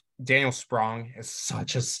 Daniel Sprong is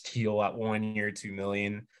such a steal at 1 year, $2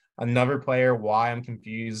 million. Another player, why I'm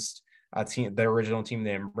confused. The original team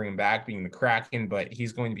didn't bring him back, being the Kraken, but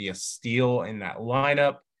he's going to be a steal in that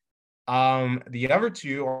lineup. The other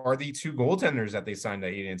two are the 2 goaltenders that they signed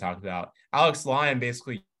that you didn't talk about. Alex Lyon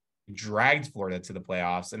basically dragged Florida to the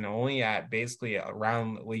playoffs, and only at basically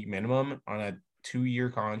around league minimum on a 2-year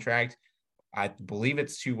contract. I believe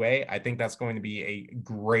it's two-way. I think that's going to be a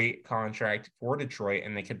great contract for Detroit,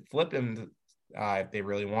 and they could flip him if they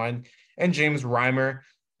really want. And James Reimer,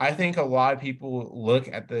 I think a lot of people look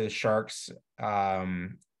at the Sharks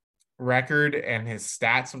record and his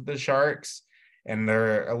stats with the Sharks, and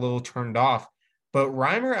they're a little turned off. But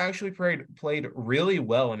Reimer actually played really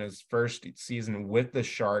well in his first season with the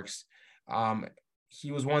Sharks.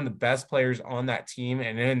 He was one of the best players on that team,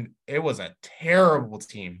 and then it was a terrible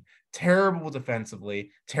team. Terrible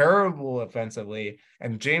defensively, terrible offensively,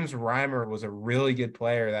 and James Reimer was a really good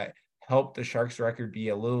player that helped the Sharks record be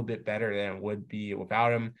a little bit better than it would be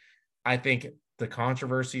without him. I think the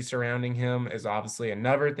controversy surrounding him is obviously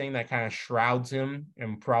another thing that kind of shrouds him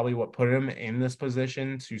and probably what put him in this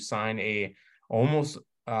position to sign a almost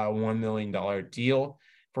 $1 million deal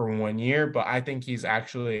for 1 year. But I think he's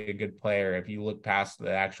actually a good player if you look past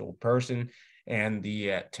the actual person and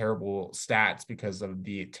the terrible stats because of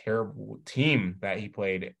the terrible team that he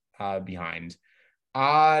played behind.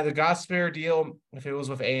 The Gosper deal, if it was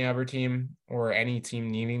with any other team or any team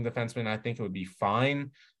needing defensemen, I think it would be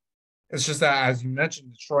fine. It's just that, as you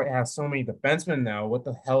mentioned, Detroit has so many defensemen now. What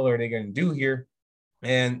the hell are they going to do here?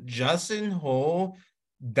 And Justin Hull,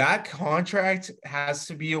 that contract has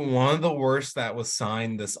to be one of the worst that was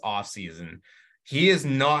signed this offseason. He is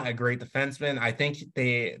not a great defenseman. I think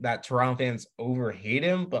that Toronto fans overhate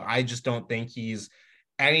him, but I just don't think he's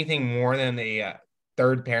anything more than a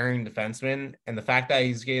third pairing defenseman. And the fact that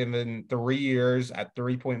he's given 3 years at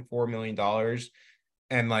 $3.4 million.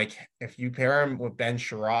 And like, if you pair him with Ben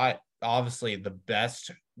Sherratt, obviously the best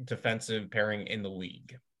defensive pairing in the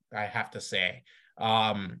league, I have to say.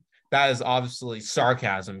 That is obviously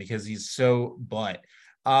sarcasm because he's so butt.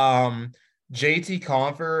 JT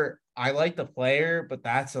Compher, I like the player, but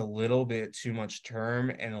that's a little bit too much term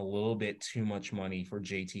and a little bit too much money for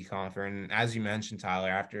JT Compher. And as you mentioned, Tyler,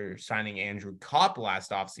 after signing Andrew Kopp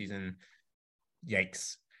last offseason,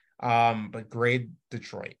 yikes. But grade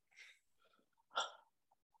Detroit.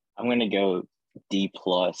 I'm gonna go D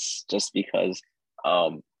plus just because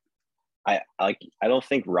I don't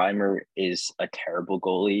think Reimer is a terrible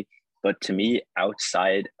goalie, but to me,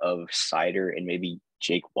 outside of Sider and maybe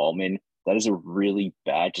Jake Wallman, that is a really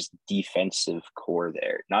bad just defensive core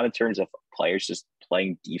there. Not in terms of players just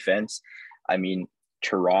playing defense. I mean,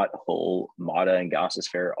 Tarot, Hull, Mata, and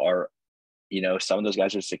Gossesfair are, some of those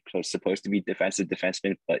guys are supposed to be defensive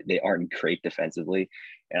defensemen, but they aren't great defensively.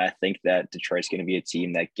 And I think that Detroit's going to be a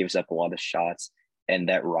team that gives up a lot of shots, and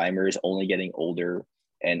that Reimer is only getting older.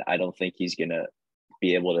 And I don't think he's going to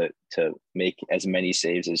be able to make as many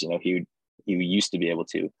saves as, he used to be able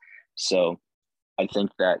to. So I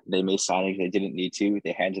think that they may sign if they didn't need to.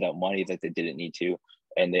 They handed out money that they didn't need to.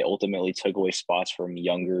 And they ultimately took away spots from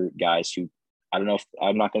younger guys who, I don't know if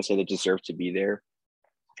I'm not going to say they deserve to be there,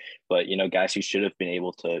 but, guys who should have been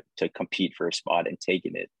able to compete for a spot and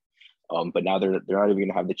taken it. But now they're not even going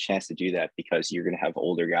to have the chance to do that because you're going to have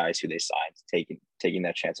older guys who they signed taking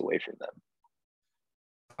that chance away from them.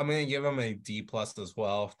 I'm going to give him a D plus as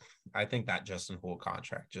well. I think that Justin Hull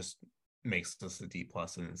contract just makes this a D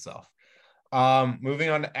plus in itself. Moving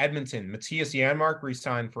on to Edmonton, Matthias Janmark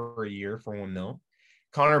re-signed for a year for $1 million.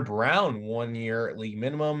 Connor Brown, 1 year league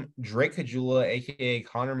minimum. Drake Caggiula, aka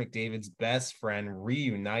Connor McDavid's best friend,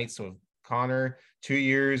 reunites with Connor, 2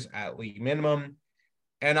 years at league minimum.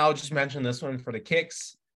 And I'll just mention this one for the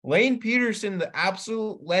kicks. Lane Peterson, the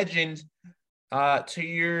absolute legend, 2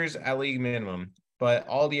 years at league minimum. But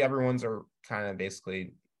all the other ones are kind of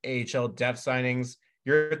basically AHL depth signings.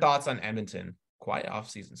 Your thoughts on Edmonton? Quiet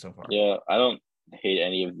offseason so far. Yeah, I don't hate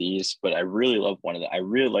any of these, but I really love one of them. I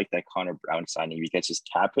really like that Connor Brown signing because his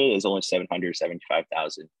cap hit is only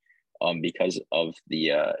 $775,000 because of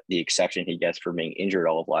the exception he gets for being injured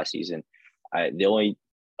all of last season. The only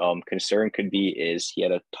concern could be is he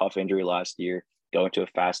had a tough injury last year going to a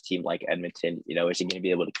fast team like Edmonton. Is he going to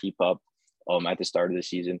be able to keep up at the start of the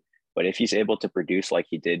season? But if he's able to produce like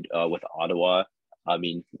he did with Ottawa, I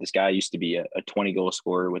mean, this guy used to be a 20-goal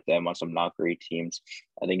scorer with them on some not great teams.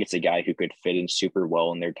 I think it's a guy who could fit in super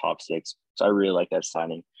well in their top six. So I really like that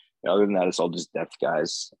signing. Other than that, it's all just depth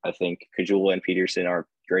guys. I think Caggiula and Peterson are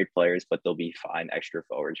great players, but they'll be fine extra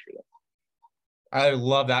forwards for them. I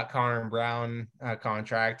love that Connor Brown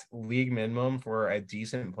contract. League minimum for a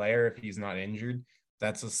decent player if he's not injured.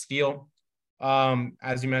 That's a steal.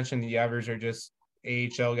 As you mentioned, the others are just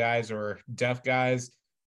AHL guys or depth guys.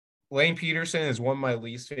 Lane Peterson is one of my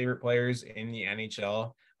least favorite players in the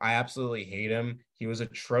NHL. I absolutely hate him. He was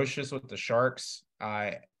atrocious with the Sharks,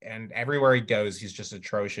 and everywhere he goes, he's just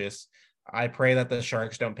atrocious. I pray that the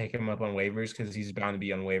Sharks don't pick him up on waivers because he's bound to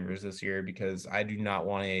be on waivers this year because I do not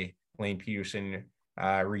want a Lane Peterson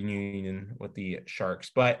reunion with the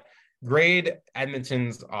Sharks. But grade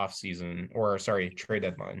Edmonton's offseason, or sorry, trade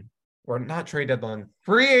deadline. Or not trade deadline,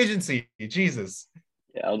 free agency. Jesus.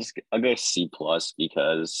 Yeah, I'll go C plus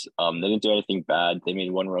because they didn't do anything bad. They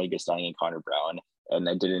made one really good signing in Connor Brown, and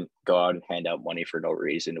they didn't go out and hand out money for no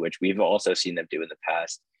reason, which we've also seen them do in the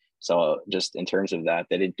past. So just in terms of that,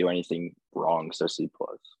 they didn't do anything wrong. So C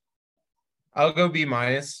plus. I'll go B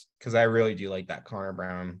minus because I really do like that Connor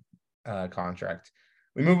Brown contract.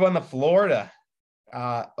 We move on to Florida.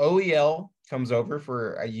 OEL comes over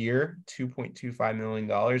for a year, $2.25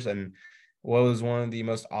 million. And what was one of the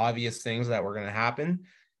most obvious things that were going to happen?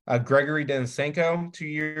 Gregory Denisenko, 2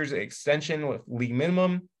 years extension with league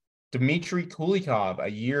minimum. Dmitry Kulikov, a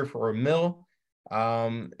year for $1 million.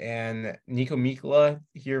 And Nico Mikla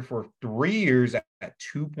here for 3 years at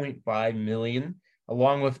 $2.5 million,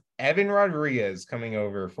 along with Evan Rodriguez coming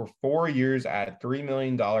over for 4 years at $3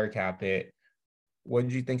 million cap hit. What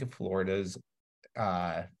did you think of Florida's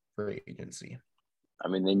free agency? I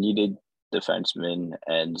mean, they needed defensemen,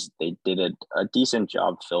 and they did a decent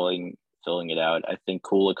job filling it out. I think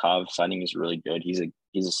Kulikov signing is really good. He's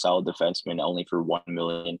a solid defenseman, only for $1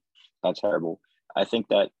 million. Not terrible. I think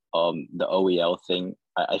that the OEL thing,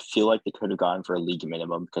 I feel like they could have gone for a league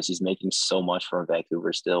minimum because he's making so much from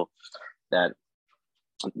Vancouver still that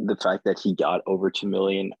the fact that he got over $2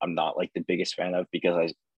 million, I'm not like the biggest fan of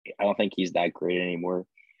because I don't think he's that great anymore.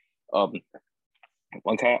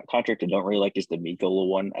 One contract I don't really like is the Mikkola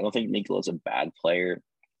one. I don't think Mikkola is a bad player.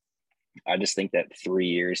 I just think that 3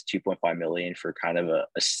 years, $2.5 million for kind of a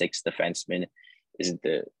sixth defenseman isn't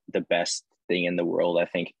the best thing in the world. I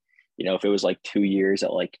think, if it was like 2 years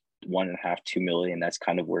at like $1.5–2 million, that's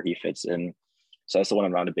kind of where he fits in. So that's the one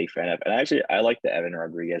I'm not a big fan of. And actually, I like the Evan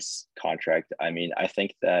Rodriguez contract. I mean, I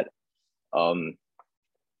think that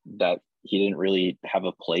that he didn't really have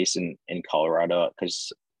a place in Colorado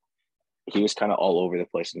because he was kind of all over the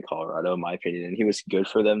place in Colorado, in my opinion, and he was good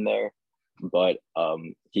for them there. But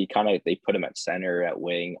they put him at center, at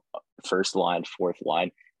wing, first line, fourth line.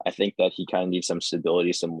 I think that he kind of needs some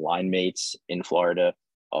stability, some line mates in Florida.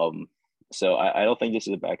 So I don't think this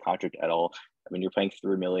is a bad contract at all. I mean, you're paying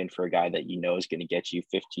 $3 million for a guy that is going to get you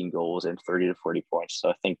 15 goals and 30 to 40 points. So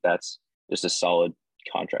I think that's just a solid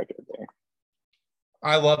contract right there.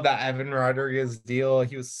 I love that Evan Rodriguez deal.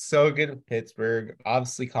 He was so good with Pittsburgh.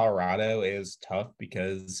 Obviously, Colorado is tough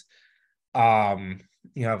because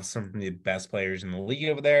you have some of the best players in the league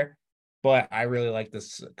over there. But I really like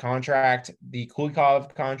this contract. The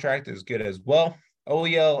Kulikov contract is good as well.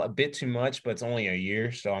 OEL a bit too much, but it's only a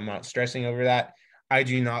year, so I'm not stressing over that. I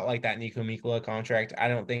do not like that Nico Mikkola contract. I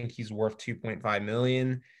don't think he's worth $2.5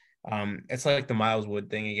 million. It's like the Miles Wood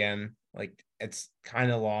thing again. Like, it's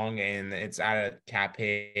kind of long and it's at a cap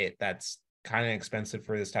hit that's kind of expensive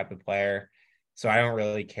for this type of player. So I don't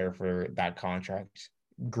really care for that contract.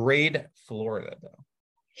 Grade Florida,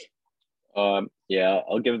 though. Yeah,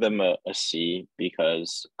 I'll give them a C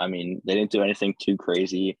because, I mean, they didn't do anything too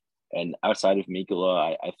crazy. And outside of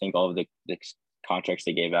Mikkola, I think all of the contracts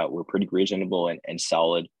they gave out were pretty reasonable and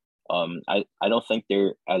solid. I don't think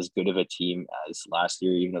they're as good of a team as last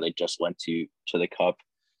year, even though they just went to the Cup.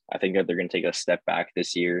 I think that they're going to take a step back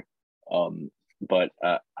this year. But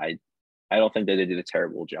I don't think that they did a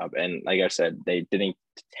terrible job. And like I said, they didn't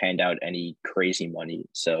hand out any crazy money.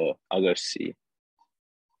 So I'll go C.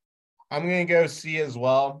 I'm going to go C as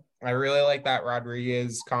well. I really like that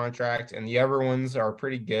Rodriguez contract, and the other ones are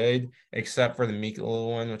pretty good, except for the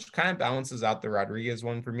Mikkola one, which kind of balances out the Rodriguez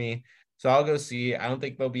one for me. So I'll go C. I don't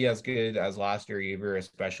think they'll be as good as last year either,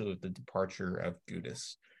 especially with the departure of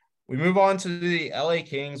Gudas. We move on to the LA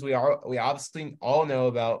Kings. We obviously all know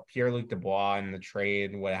about Pierre-Luc Dubois and the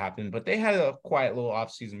trade and what happened, but they had a quiet little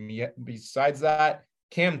offseason. Besides that,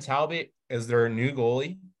 Cam Talbot is their new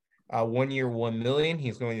goalie. 1 year, $1 million.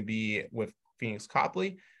 He's going to be with Phoenix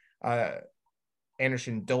Copley.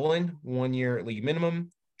 Anderson Dolan, 1 year league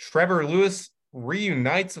minimum. Trevor Lewis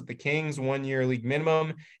reunites with the Kings, 1 year league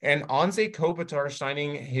minimum. And Anze Kopitar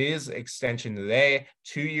signing his extension today,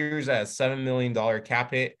 2 years at a $7 million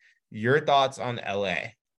cap hit. Your thoughts on LA?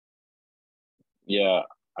 Yeah,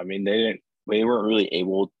 I mean, they weren't really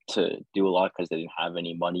able to do a lot because they didn't have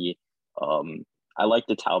any money. I like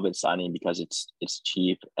the Talbot signing because it's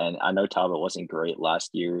cheap, and I know Talbot wasn't great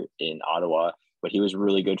last year in Ottawa, but he was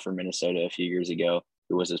really good for Minnesota a few years ago.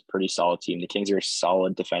 It was a pretty solid team. The Kings are a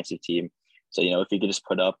solid defensive team. So, if you could just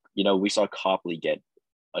put up, we saw Copley get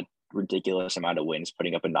a ridiculous amount of wins,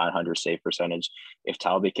 putting up a 900 save percentage. If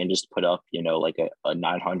Talbot can just put up, like a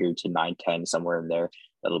 900 to 910 somewhere in there,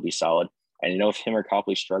 that'll be solid. And if him or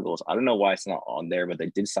Copley struggles, I don't know why it's not on there, but they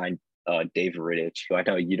did sign Dave Rittich, who I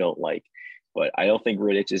know you don't like, but I don't think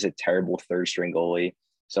Rittich is a terrible third string goalie.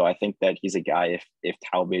 So I think that he's a guy, if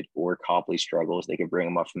Talbot or Copley struggles, they could bring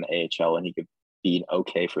him up from the AHL and he could be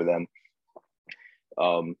okay for them.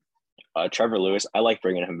 Trevor Lewis, I like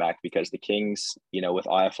bringing him back because the Kings, with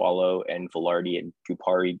Iafallo and Velarde and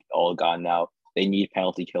Kupari all gone now, they need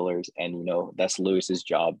penalty killers. And, that's Lewis's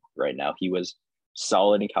job right now. He was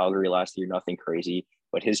solid in Calgary last year, nothing crazy,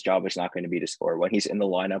 but his job is not going to be to score. When he's in the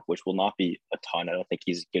lineup, which will not be a ton, I don't think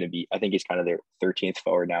he's going to be, I think he's kind of their 13th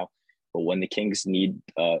forward now. But when the Kings need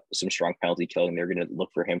some strong penalty killing, they're going to look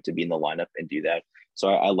for him to be in the lineup and do that. So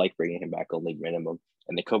I like bringing him back on league minimum.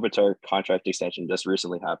 And the Kopitar contract extension just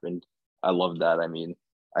recently happened. I love that. I mean,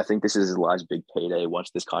 I think this is his last big payday.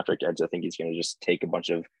 Once this contract ends, I think he's going to just take a bunch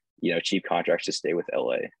of, cheap contracts to stay with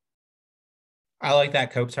LA. I like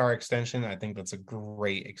that Kopitar extension. I think that's a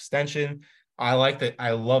great extension. I like that.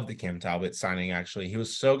 I love the Cam Talbot signing, actually. He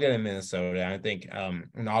was so good in Minnesota. I think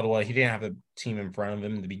in Ottawa, he didn't have a team in front of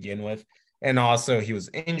him to begin with. And also, he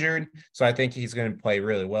was injured. So I think he's going to play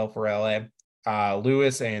really well for LA.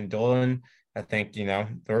 Lewis and Dolan, I think,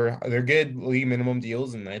 they're good league minimum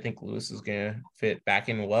deals. And I think Lewis is going to fit back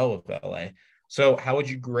in well with LA. So how would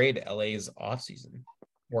you grade LA's offseason?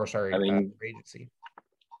 Or, sorry, agency?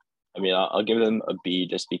 I'll give them a B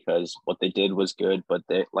just because what they did was good, but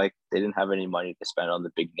they didn't have any money to spend on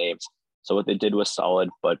the big names. So what they did was solid,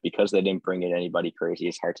 but because they didn't bring in anybody crazy,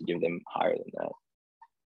 it's hard to give them higher than that.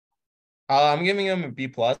 I'm giving them a B+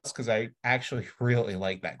 because I actually really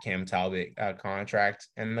like that Cam Talbot contract,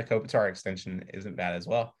 and the Kopitar extension isn't bad as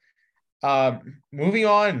well. Moving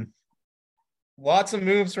on, lots of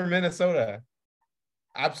moves for Minnesota.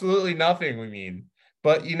 Absolutely nothing, we mean.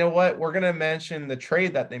 But you know what? We're going to mention the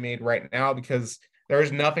trade that they made right now because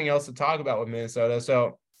there's nothing else to talk about with Minnesota.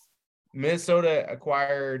 So Minnesota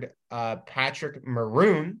acquired Patrick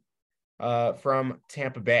Maroon from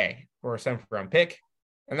Tampa Bay for a 7th-round pick,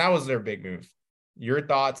 and that was their big move. Your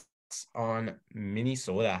thoughts on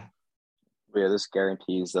Minnesota? Yeah, this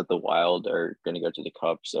guarantees that the Wild are going to go to the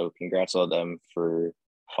Cup. So congrats on them for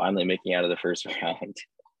finally making out of the first round.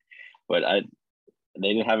 But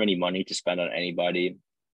they didn't have any money to spend on anybody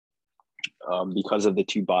because of the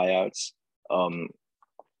 2 buyouts.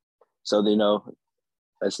 So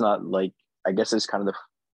it's not like, I guess it's kind of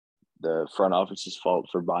the front office's fault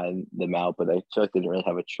for buying them out, but I feel like they didn't really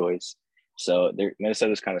have a choice. So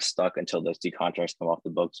Minnesota's kind of stuck until those 2 contracts come off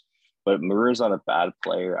the books. But Maroon's not a bad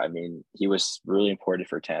player. I mean, he was really important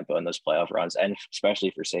for Tampa in those playoff runs, and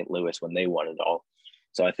especially for St. Louis when they won it all.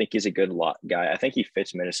 So I think he's a good guy. I think he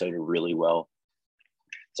fits Minnesota really well.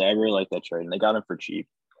 So I really like that trade, and they got him for cheap.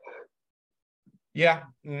 Yeah,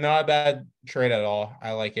 not a bad trade at all.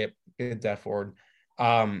 I like it. Good depth forward.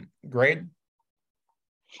 Grade?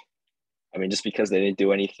 I mean, just because they didn't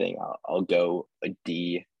do anything, I'll go a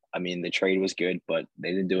D. I mean, the trade was good, but they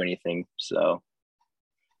didn't do anything. So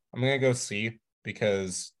I'm going to go C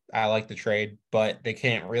because I like the trade, but they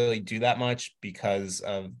can't really do that much because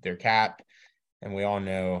of their cap. And we all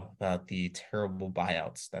know about the terrible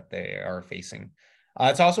buyouts that they are facing.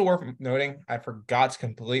 It's also worth noting, I forgot to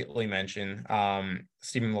completely mention,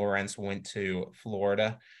 Steven Lorentz went to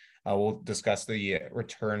Florida. We'll discuss the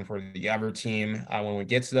return for the other team when we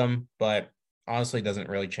get to them, but honestly, doesn't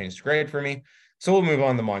really change the grade for me. So we'll move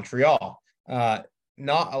on to Montreal.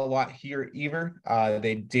 Not a lot here either.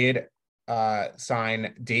 They did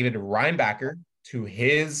sign David Reinbacher to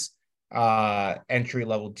his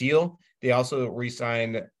entry-level deal. They also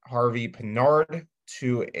re-signed Harvey Pinard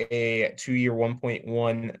to a 2-year,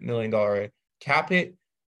 $1.1 million cap hit.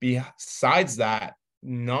 Besides that,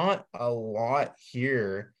 not a lot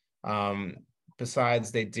here.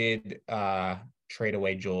 Besides, they did trade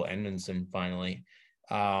away Joel Edmondson finally.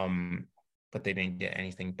 But they didn't get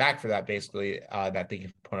anything back for that, basically, that they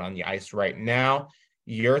can put on the ice right now.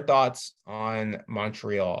 Your thoughts on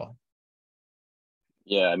Montreal?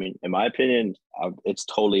 Yeah, I mean, in my opinion, it's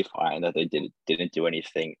totally fine that they didn't do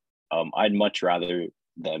anything. I'd much rather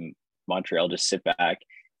them Montreal just sit back,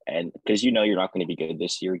 and because you're not going to be good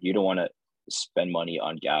this year, you don't want to spend money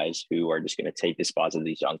on guys who are just going to take the spots of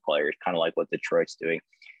these young players, kind of like what Detroit's doing.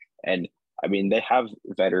 And I mean, they have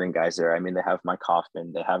veteran guys there. I mean, they have Mike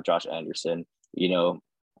Hoffman, they have Josh Anderson,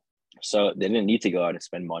 so they didn't need to go out and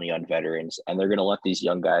spend money on veterans, and they're going to let these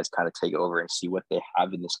young guys kind of take over and see what they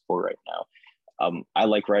have in this core right now. I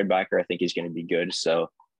like Reinbacher. I think he's going to be good. So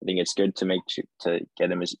I think it's good to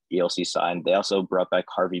get him as ELC signed. They also brought back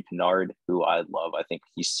Harvey Pinard, who I love. I think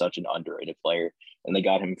he's such an underrated player, and they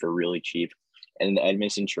got him for really cheap. And the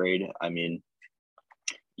Edmondson trade, I mean,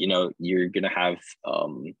 you're gonna have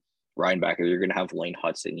Ryan Backer, you're gonna have Lane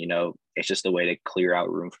Hudson. It's just a way to clear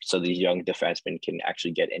out room so these young defensemen can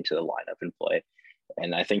actually get into the lineup and play.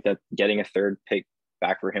 And I think that getting a third pick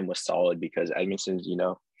back for him was solid because Edmonton's,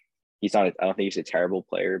 he's not. I don't think he's a terrible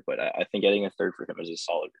player, but I think getting a third for him is a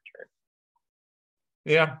solid return.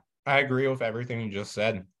 Yeah, I agree with everything you just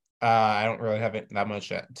said. I don't really have that much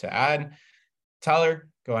to add. Tyler,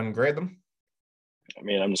 go ahead and grade them. I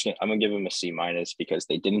mean, I'm gonna give him a C- because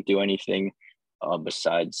they didn't do anything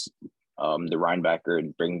besides the Rhinebacker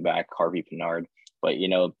and bring back Harvey Pinard. But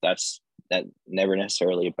that's never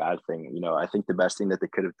necessarily a bad thing. I think the best thing that they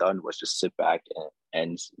could have done was just sit back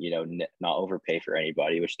and not overpay for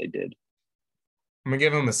anybody, which they did. I'm gonna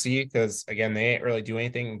give them a C because again, they ain't really do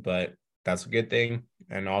anything, but that's a good thing.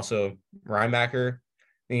 And also, Rhinebacker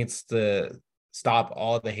needs to stop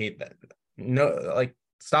all the hate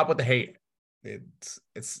stop with the hate. It's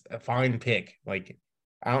a fine pick. Like,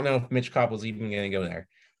 I don't know if Mitch Kopp was even going to go there.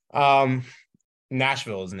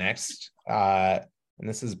 Nashville is next. And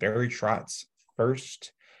this is Barry Trott's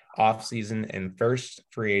first offseason and first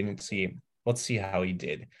free agency. Let's see how he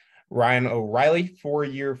did. Ryan O'Reilly,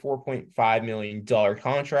 4-year, $4.5 million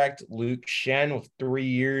contract. Luke Shen with 3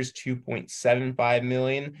 years, $2.75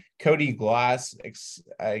 million. Cody Glass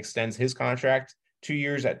extends his contract 2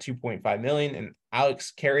 years at $2.5 million. And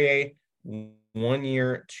Alex Carrier, 1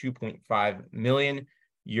 year, $2.5 million.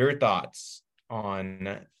 Your thoughts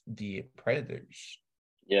on the Predators?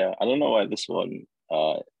 Yeah, I don't know why this one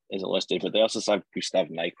isn't listed, but they also signed Gustav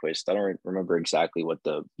Nyquist. I don't remember exactly what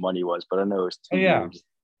the money was, but I know it was 2 years.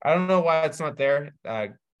 I don't know why it's not there.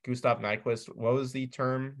 Gustav Nyquist, what was the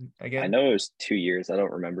term again? I know it was 2 years. I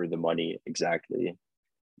don't remember the money exactly.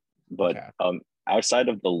 But outside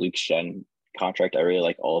of the Luke Shen contract, I really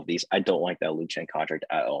like all of these. I don't like that Luke Shen contract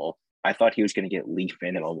at all. I thought he was going to get league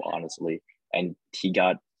minimum, honestly, and he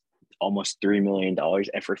got almost $3 million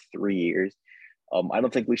and for 3 years. I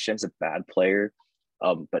don't think Luke Shen's a bad player,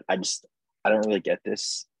 but I don't really get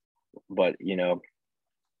this. But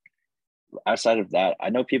outside of that, I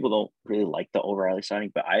know people don't really like the O'Reilly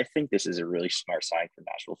signing, but I think this is a really smart sign for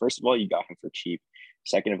Nashville. First of all, you got him for cheap.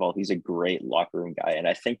 Second of all, he's a great locker room guy, and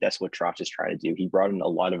I think that's what Trotz is trying to do. He brought in a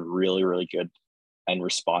lot of really, really good and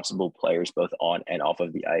responsible players, both on and off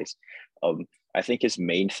of the ice. I think his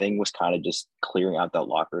main thing was kind of just clearing out that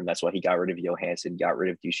locker room. That's why he got rid of Johansson, got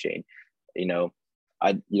rid of Duchesne.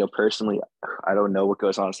 Personally, I don't know what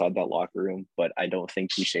goes on inside that locker room, but I don't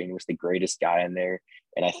think Duchesne was the greatest guy in there.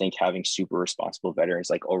 And I think having super responsible veterans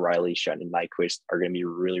like O'Reilly, Shen, and Nyquist are going to be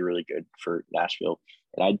really, really good for Nashville.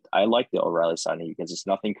 And I like the O'Reilly signing because it's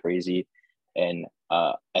nothing crazy. And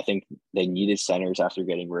I think they needed centers after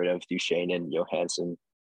getting rid of Duchesne and Johansson.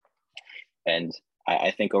 And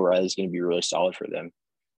I think O'Reilly's going to be really solid for them.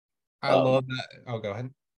 I love that. Oh, go ahead.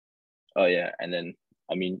 Oh, yeah. And then,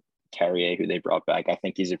 Carrier, who they brought back, I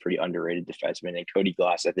think he's a pretty underrated defenseman. And Cody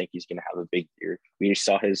Glass, I think he's going to have a big year. We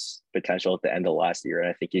saw his potential at the end of last year, and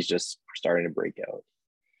I think he's just starting to break out.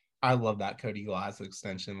 I love that Cody Glass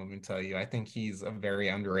extension, let me tell you. I think he's a very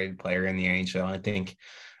underrated player in the NHL. I think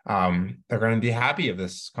they're going to be happy of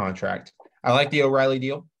this contract. I like the O'Reilly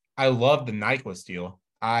deal. I love the Nyquist deal.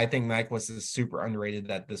 I think Nyquist is super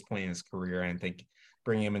underrated at this point in his career. And I think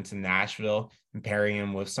bringing him into Nashville and pairing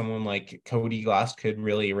him with someone like Cody Glass could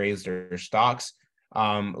really raise their stocks.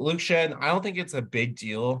 Luke Shen, I don't think it's a big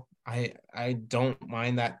deal. I don't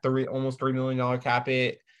mind that almost $3 million cap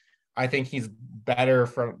hit. I think he's better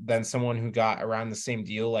than someone who got around the same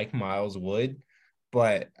deal like Miles Wood.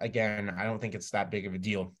 But again, I don't think it's that big of a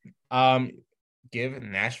deal. Give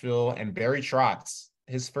Nashville and Barry Trotz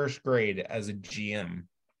his first grade as a GM.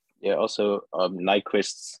 Yeah, also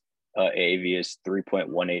Nyquist's AAV is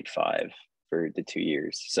 3.185 for the 2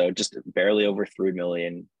 years. So just barely over 3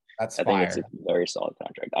 million. I think it's a very solid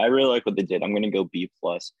contract. I really like what they did. I'm going to go B+.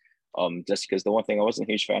 Just because the one thing I wasn't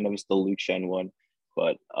a huge fan of was the Luke Shen one.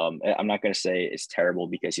 But I'm not going to say it's terrible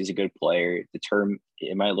because he's a good player. The term,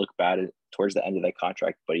 it might look bad towards the end of that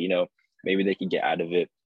contract, but, maybe they can get out of it.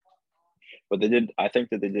 But I think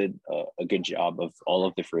that they did a good job of all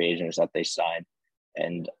of the free agents that they signed.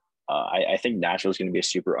 And I think Nashville is going to be a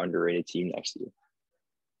super underrated team next year.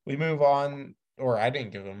 We move on, or I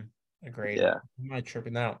didn't give them a grade. Yeah. Am I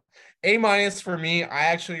tripping out? A- for me. I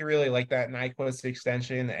actually really like that Nyquist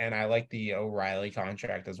extension, and I like the O'Reilly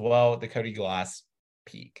contract as well, the Cody Glass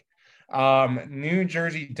peak. New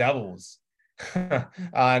Jersey Devils.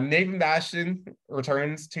 Nathan Bastian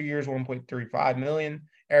returns 2 years, $1.35 million.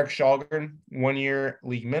 Eric Shalgren, 1 year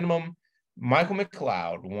league minimum. Michael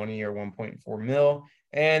McLeod, 1 year, $1.4 million.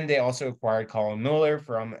 And they also acquired Colin Miller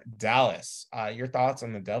from Dallas. Your thoughts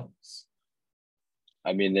on the Devils?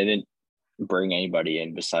 I mean, they didn't bring anybody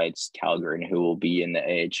in besides Calgary who will be in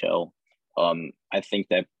the AHL. I think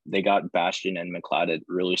that they got Bastion and McLeod at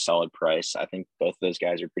really solid price. I think both of those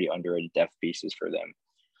guys are pretty underrated depth pieces for them.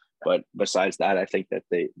 But besides that, I think that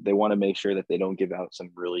they want to make sure that they don't give out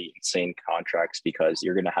some really insane contracts, because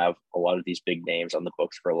you're going to have a lot of these big names on the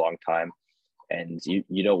books for a long time. And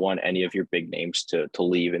you don't want any of your big names to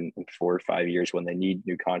leave in 4 or 5 years when they need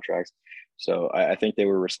new contracts. So I think they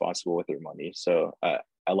were responsible with their money. So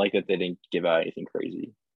I like that they didn't give out anything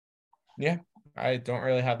crazy. Yeah, I don't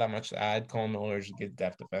really have that much to add. Colin Miller is a good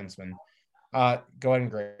depth defenseman. Go ahead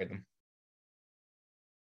and grade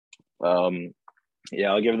them.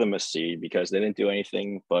 Yeah, I'll give them a C because they didn't do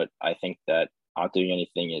anything, but I think that not doing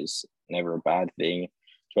anything is never a bad thing,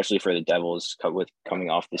 especially for the Devils with coming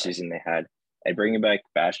off the season they had. And bringing back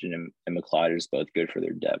Bastion and McLeod is both good for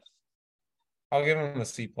their depth. I'll give them a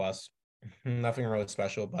C plus. Nothing really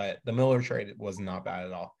special, but the Miller trade was not bad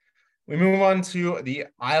at all. We move on to the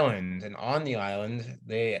island, and on the island,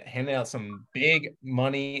 they handed out some big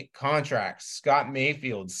money contracts. Scott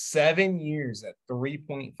Mayfield, 7 years at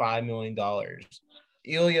 $3.5 million.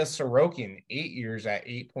 Ilya Sorokin, 8 years at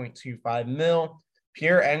 $8.25 million.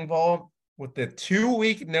 Pierre Engvall with the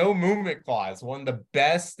 2-week no movement clause, one of the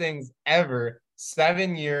best things ever,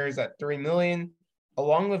 7 years at $3 million,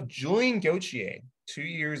 along with Julian Gauthier, 2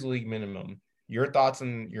 years league minimum. Your thoughts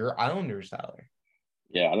on your Islanders, Tyler?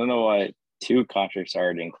 Yeah, I don't know why 2 contracts are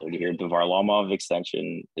already included here. The Varlamov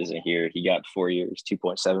extension isn't here. He got 4 years,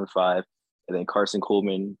 2.75. And then Carson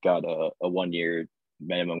Coolman got a 1 year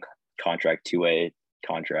minimum contract, 2A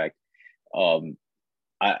contract.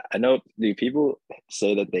 I know the people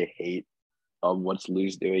say that they hate what's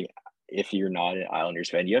Lou's doing. If you're not an Islanders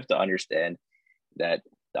fan, you have to understand that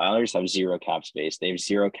the Islanders have zero cap space. They have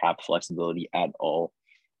zero cap flexibility at all.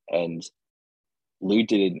 And Lou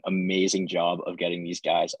did an amazing job of getting these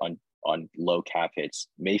guys on low cap hits.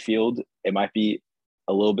 Mayfield, it might be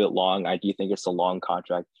a little bit long. I do think it's a long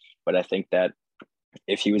contract, but I think that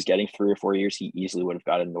if he was getting 3 or 4 years, he easily would have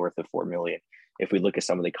gotten north of $4 million. If we look at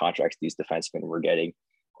some of the contracts these defensemen were getting,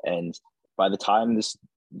 and by the time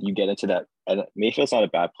you get into that, and Mayfield's not a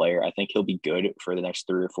bad player. I think he'll be good for the next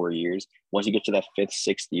 3 or 4 years. Once you get to that 5th,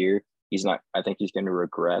 6th year, he's not. I think he's going to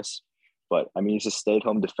regress. But I mean, he's a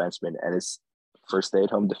stay-at-home defenseman, and it's for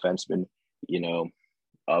stay-at-home defensemen,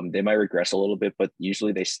 they might regress a little bit, but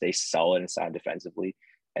usually they stay solid and sound defensively.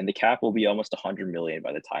 And the cap will be almost $100 million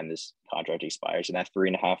by the time this contract expires, and that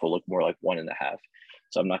 3.5 will look more like 1.5.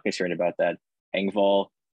 So I'm not concerned about that. Engvall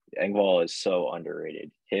is so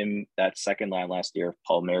underrated. That second line last year,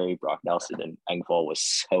 Palmieri, Brock Nelson, and Engvall was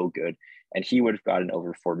so good, and he would have gotten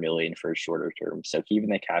over $4 million for a shorter term. So keeping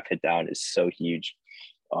the cap hit down is so huge.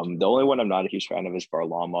 The only one I'm not a huge fan of is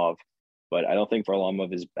Varlamov, but I don't think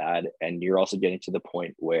Varlamov is bad. And you're also getting to the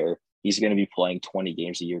point where he's going to be playing 20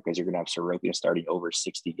 games a year because you're going to have Sorokin starting over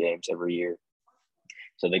 60 games every year.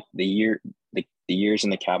 So the years in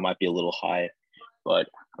the cap might be a little high, but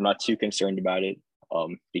I'm not too concerned about it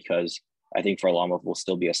because I think Varlamov will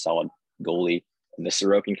still be a solid goalie. And the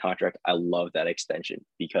Sorokin contract, I love that extension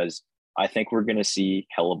because I think we're going to see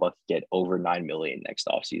Hellebuck get over $9 million next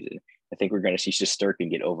offseason. I think we're going to see Shesterkin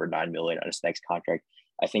get over $9 million on his next contract.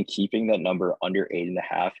 I think keeping that number under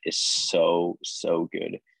 8.5 is so, so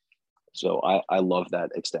good. So I love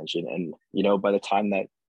that extension. And, by the time that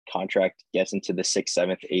contract gets into the 6th,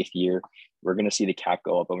 7th, 8th year, we're going to see the cap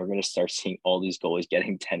go up and we're going to start seeing all these goalies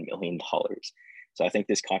getting $10 million. So I think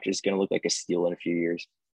this contract is going to look like a steal in a few years.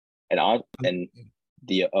 And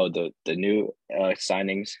the new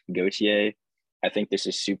signings, Gauthier, I think this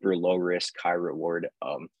is super low risk, high reward.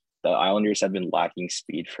 The Islanders have been lacking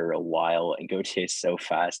speed for a while, and Gauthier is so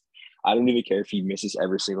fast. I don't even care if he misses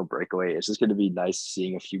every single breakaway. It's just going to be nice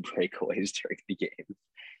seeing a few breakaways during the game.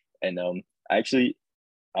 And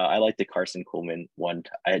I like the Carson Coolman one.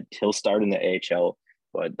 He'll start in the AHL,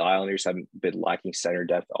 but the Islanders have been lacking center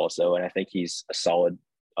depth also, and I think he's a solid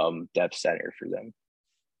depth center for them.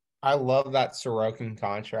 I love that Sorokin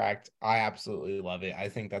contract. I absolutely love it. I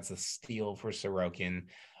think that's a steal for Sorokin.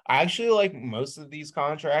 I actually like most of these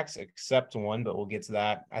contracts except one, but we'll get to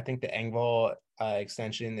that. I think the Engvall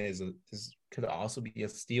extension could also be a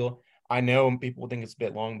steal. I know people think it's a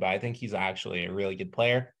bit long, but I think he's actually a really good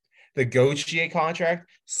player. The Gauthier contract,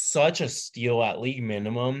 such a steal at league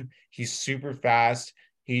minimum. He's super fast.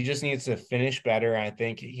 He just needs to finish better. I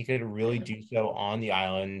think he could really do so on the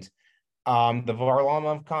island. The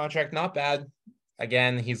Varlamov contract, not bad.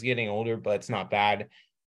 Again, he's getting older, but it's not bad.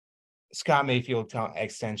 Scott Mayfield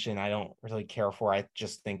extension, I don't really care for. I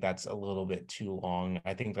just think that's a little bit too long.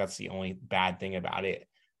 I think that's the only bad thing about it.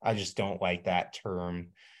 I just don't like that term.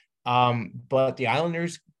 But the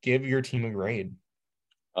Islanders, give your team a grade.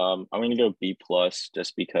 I'm gonna go B plus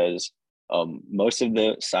just because most of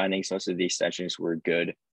the signings, most of the extensions were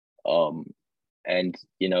good. Um, and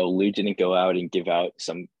Lou didn't go out and give out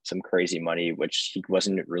some crazy money, which he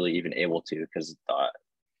wasn't really even able to because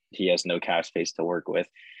he has no cap space to work with.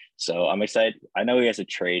 So I'm excited. I know he has a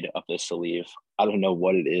trade up his sleeve. I don't know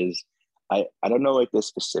what it is. I don't know like the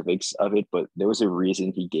specifics of it, but there was a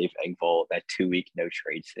reason he gave Engvall that 2 week no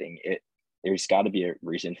trade thing. There's got to be a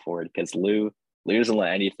reason for it because Lou doesn't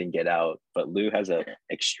let anything get out, but Lou has a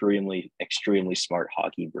extremely smart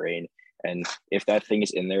hockey brain, and if that thing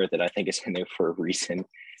is in there, then I think it's in there for a reason.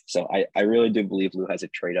 So I really do believe Lou has a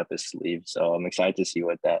trade up his sleeve. So I'm excited to see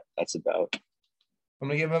what that's about. I'm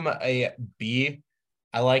gonna give him a B.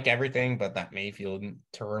 I like everything, but that Mayfield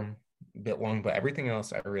term a bit long, but everything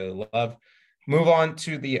else I really love. Move on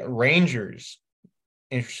to the Rangers.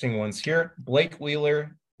 Interesting ones here. Blake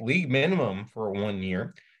Wheeler, league minimum for 1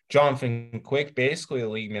 year. Jonathan Quick, basically a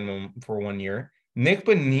league minimum for 1 year. Nick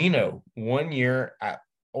Bonino, 1 year at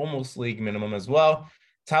almost league minimum as well.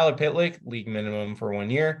 Tyler Pitlick, league minimum for 1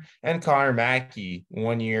 year. And Connor Mackey,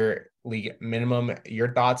 1 year league minimum.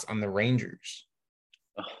 Your thoughts on the Rangers?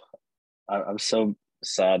 I'm so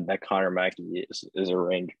sad that Connor Mackey is a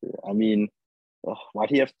Ranger. I mean, why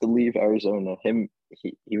do you have to leave Arizona?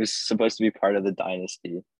 He was supposed to be part of the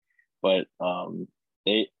dynasty, but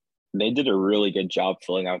they they did a really good job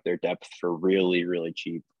filling out their depth for really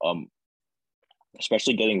cheap.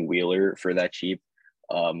 Especially getting Wheeler for that cheap.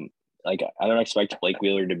 Like I don't expect Blake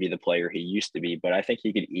Wheeler to be the player he used to be, but I think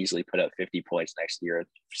he could easily put up 50 points next year.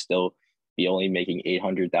 Still be only making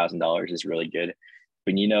 $800,000 is really good.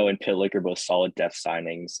 Bonino and Pitlick are both solid depth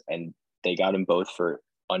signings, and they got them both for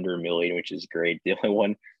under $1 million, which is great. The only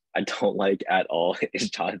one I don't like at all is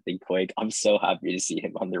Jonathan Quick. I'm so happy to see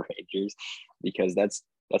him on the Rangers because that's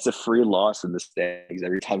a free loss in the standings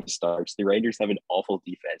every time he starts. The Rangers have an awful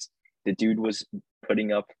defense. The dude was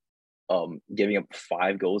putting up, giving up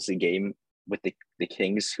 5 goals a game with the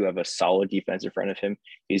Kings, who have a solid defense in front of him.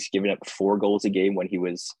 He's giving up 4 goals a game when he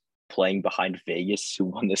was playing behind Vegas, who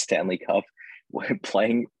won the Stanley Cup. When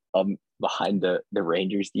playing behind the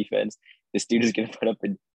Rangers defense, this dude is going to put up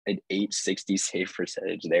an 860 save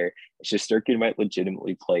percentage there. Shesterkin might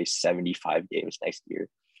legitimately play 75 games next year.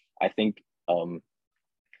 I think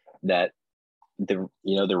that the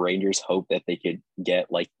Rangers hope that they could get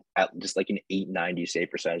like at just like an 890 save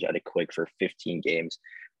percentage out of Quick for 15 games,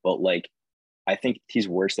 but like I think he's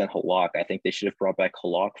worse than Halak. I think they should have brought back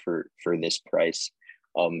Halak for this price.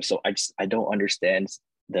 So I don't understand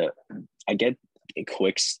I get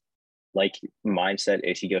Quick's like mindset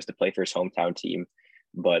is he goes to play for his hometown team,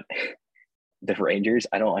 but the Rangers,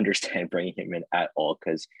 I don't understand bringing him in at all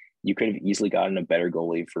because you could have easily gotten a better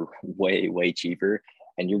goalie for way cheaper,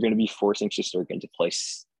 and you're going to be forcing Shesterkin to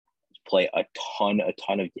play a ton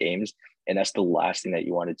of games, and that's the last thing that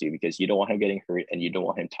you want to do because you don't want him getting hurt and you don't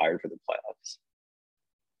want him tired for the playoffs.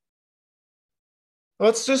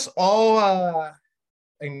 Let's just all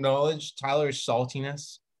acknowledge Tyler's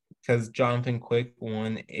saltiness because Jonathan Quick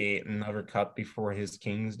won another cup before his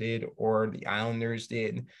Kings did or the Islanders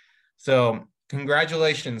did. So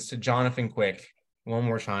congratulations to Jonathan Quick one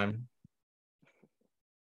more time.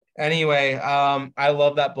 Anyway, I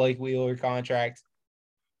love that Blake Wheeler contract.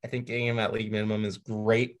 I think getting him at league minimum is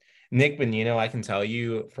great. Nick Bonino, I can tell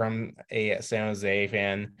you from a San Jose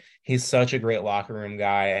fan, he's such a great locker room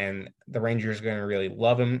guy, and the Rangers are going to really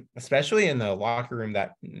love him, especially in the locker room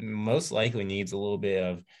that most likely needs a little bit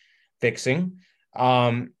of fixing.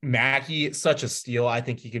 Mackey, such a steal. I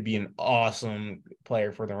think he could be an awesome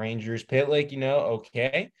player for the Rangers. Pitlick,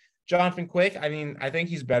 okay. Jonathan Quick, I mean, I think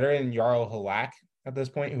he's better than Jarl Halak at this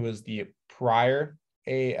point, who was the prior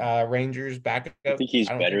Rangers backup. I think he's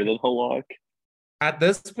better than Halak. At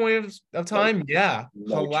this point of time, like, yeah.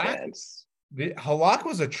 No chance. Halak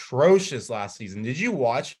was atrocious last season. Did you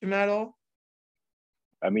watch him at all?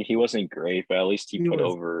 I mean, he wasn't great, but at least he put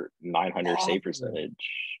over 900 save percentage.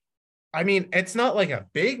 I mean, it's not like a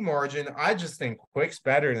big margin. I just think Quick's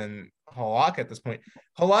better than Halak at this point.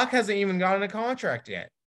 Halak hasn't even gotten a contract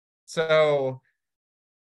yet. So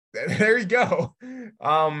there you go.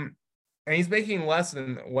 And he's making less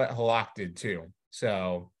than what Halak did too.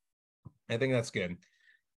 So I think that's good.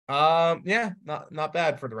 Yeah, not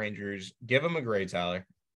bad for the Rangers. Give him a grade, Tyler.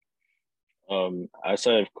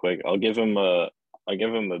 Outside of Quick, I'll give him a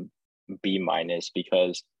B minus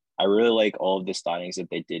because I really like all of the signings that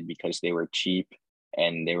they did because they were cheap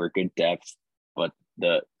and they were good depth. But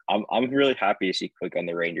I'm really happy to see Quick on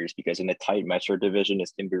the Rangers because in the tight Metro division,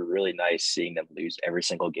 it's gonna be really nice seeing them lose every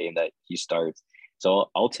single game that he starts.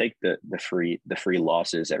 So I'll take the free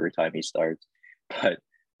losses every time he starts. But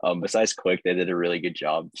besides Quick, they did a really good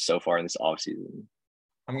job so far in this offseason.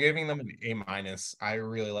 I'm giving them an A minus. I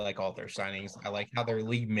really like all their signings. I like how they're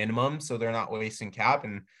league minimum, so they're not wasting cap,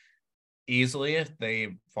 and easily if they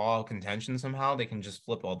fall out of contention somehow, they can just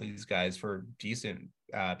flip all these guys for decent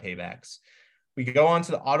paybacks. We go on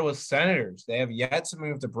to the Ottawa Senators. They have yet to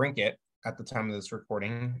move to Brinkett at the time of this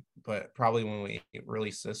recording, but probably when we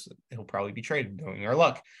release this, he'll probably be traded, knowing our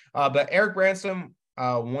luck. But Eric Branson,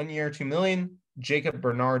 1 year, $2 million. Jacob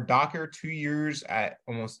Bernard Docker, 2 years at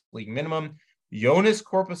almost league minimum. Jonas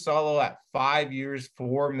Corposalo at 5 years,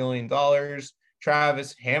 $4 million.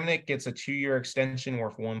 Travis Hamnick gets a 2-year extension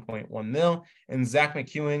worth 1.1 mil, and Zach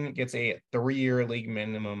McEwen gets a 3-year league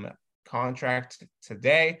minimum contract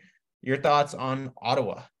today. Your thoughts on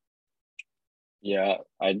Ottawa? Yeah,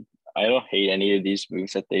 I don't hate any of these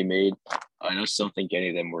moves that they made. I just don't think any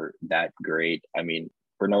of them were that great. I mean,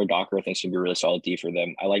 Bernard Docker I think should be a really solid D for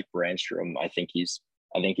them. I like Brandstrom. I think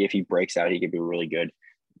if he breaks out, he could be really good.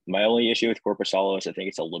 My only issue with Corpusalo is I think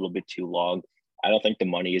it's a little bit too long. I don't think the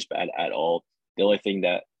money is bad at all. The only thing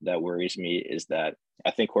that worries me is that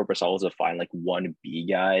I think Corpusalo is a fine like 1B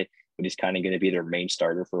guy, but he's kind of going to be their main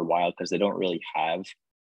starter for a while because they don't really have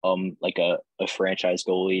like a franchise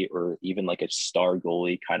goalie or even like a star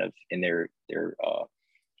goalie kind of in their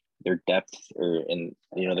depth or in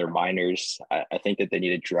their minors. I think that they need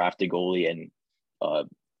to draft a goalie and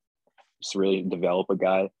just really develop a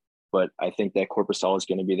guy. But I think that Corpusalo is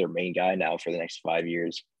going to be their main guy now for the next 5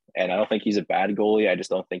 years. And I don't think he's a bad goalie. I just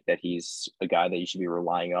don't think that he's a guy that you should be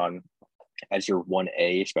relying on as your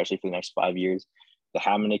 1A, especially for the next 5 years. The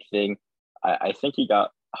Hamonic thing, I think he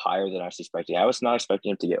got higher than I was expecting. I was not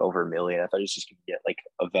expecting him to get over $1 million. I thought he was just going to get like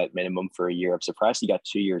a vet minimum for a year. I'm surprised he got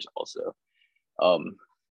 2 years also.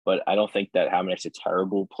 But I don't think that Hamonic's a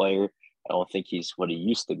terrible player. I don't think he's what he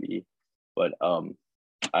used to be. But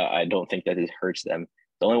I don't think that it hurts them.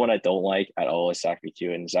 The only one I don't like at all is Zach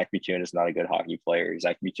McEwen. Zach McEwen is not a good hockey player.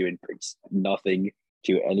 Zach McEwen brings nothing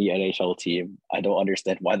to any NHL team. I don't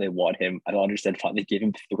understand why they want him. I don't understand why they give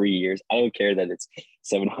him 3 years. I don't care that it's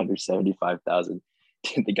 $775,000.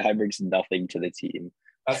 The guy brings nothing to the team.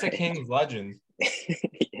 That's a Kings legend.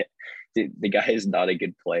 Yeah. The guy is not a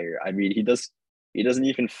good player. I mean, he doesn't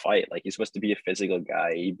even fight. Like, he's supposed to be a physical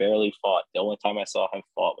guy. He barely fought. The only time I saw him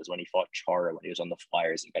fought was when he fought Chara when he was on the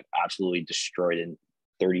Flyers and got absolutely destroyed in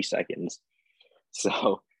 30 seconds.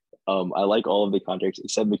 So I like all of the contracts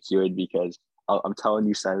except McEwen because I'm telling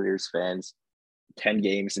you, Senators fans, 10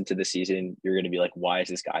 games into the season, you're going to be like, why is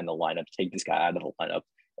this guy in the lineup? Take this guy out of the lineup.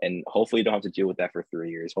 And hopefully you don't have to deal with that for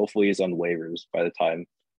 3 years. Hopefully he's on waivers by the time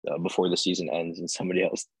before the season ends and somebody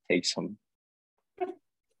else takes him.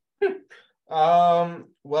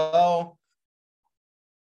 Well,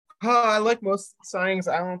 I like most signings.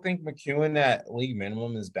 I don't think McEwen at league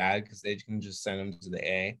minimum is bad because they can just send him to the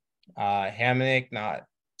A. Hamonic, not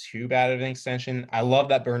too bad of an extension. I love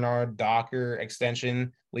that Bernard Docker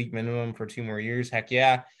extension, league minimum for 2 more years. Heck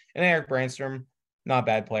yeah. And Eric Brandstrom, not a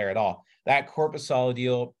bad player at all. That Corpusalo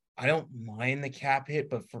deal, I don't mind the cap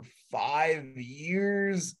hit, but for 5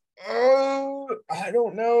 years, I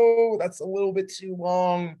don't know. That's a little bit too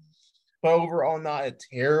long. But overall, not a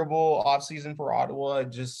terrible offseason for Ottawa.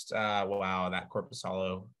 Just wow, that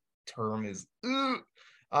Corpusalo term is go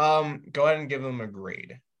ahead and give them a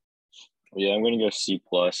grade. Yeah, I'm gonna go C+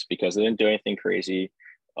 because they didn't do anything crazy.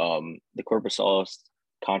 The Corpusalo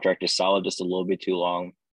contract is solid, just a little bit too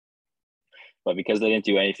long. But because they didn't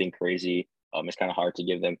do anything crazy, it's kind of hard to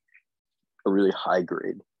give them a really high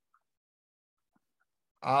grade.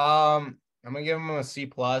 I'm gonna give him a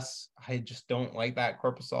C+. I just don't like that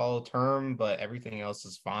Corpusalo term, but everything else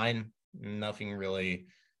is fine. Nothing really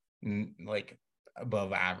like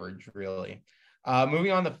above average, really.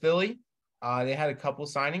 Moving on to Philly, they had a couple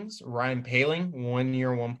signings. Ryan Poehling, 1 year,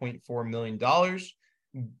 $1.4 million.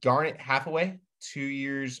 Garnet Hathaway, 2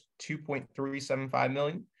 years, $2.375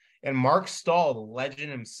 million. And Mark Stahl, the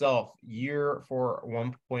legend himself, year for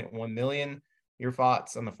 $1.1 million. Your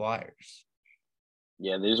thoughts on the Flyers?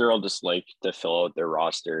 Yeah, these are all just like to fill out their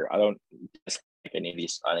roster. I don't dislike any of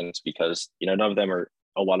these signings because none of them are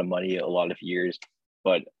a lot of money, a lot of years.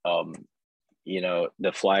 But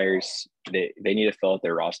the Flyers they need to fill out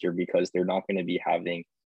their roster because they're not going to be having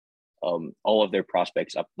all of their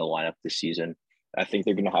prospects up in the lineup this season. I think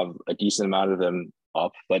they're going to have a decent amount of them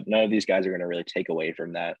up, but none of these guys are going to really take away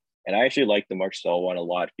from that. And I actually like the Mark Stahl one a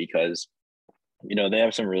lot because they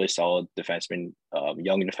have some really solid defensemen,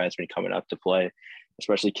 young defensemen coming up to play,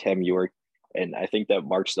 especially Cam York. And I think that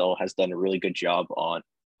Mark Stahl has done a really good job on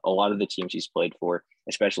a lot of the teams he's played for,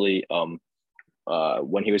 especially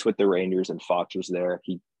when he was with the Rangers and Fox was there,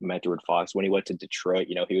 he mentored Fox. When he went to Detroit,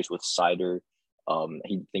 he was with Sider.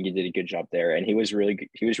 He did a good job there, and he was really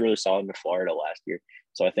solid in Florida last year.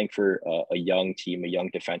 So I think for a young team, a young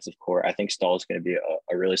defensive core, I think Stahl is going to be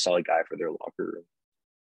a really solid guy for their locker room.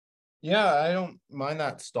 Yeah, I don't mind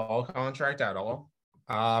that Stahl contract at all.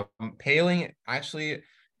 Paling, actually,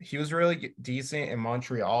 he was really decent in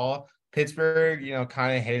Montreal. Pittsburgh,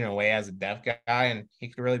 kind of hidden away as a depth guy, and he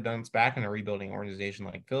could really bounce back in a rebuilding organization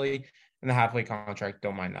like Philly. And the halfway contract,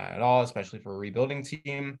 don't mind that at all, especially for a rebuilding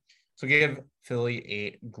team. So give Philly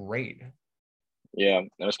a grade. Yeah,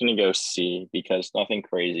 I was going to go C because nothing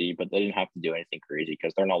crazy, but they didn't have to do anything crazy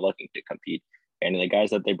because they're not looking to compete. And the guys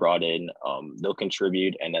that they brought in, they'll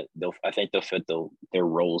contribute, and I think they'll fit their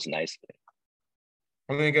roles nicely.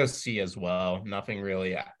 I'm going to go C as well. Nothing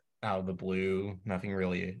really out of the blue. Nothing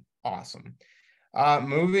really awesome.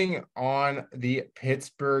 Moving on, the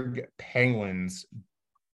Pittsburgh Penguins.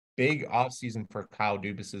 Big offseason for Kyle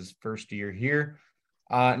Dubas's first year here.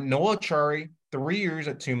 Noah Chari, 3 years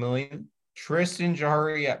at $2 million. Tristan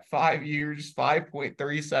Jarry at 5 years,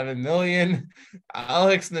 $5.37 million.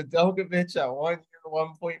 Alex Nedeljkovic at 1 year,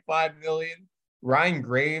 $1.5 million. Ryan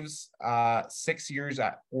Graves, 6 years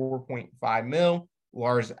at $4.5 million.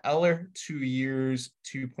 Lars Eller, 2 years,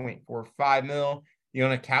 $2.45 million.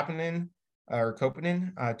 Joona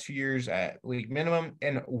Koponen, 2 years at league minimum.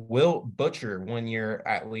 And Will Butcher, 1 year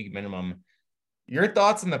at league minimum. Your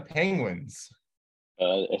thoughts on the Penguins?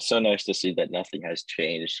 It's so nice to see that nothing has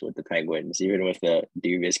changed with the Penguins, even with the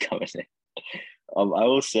Dubas coming in. I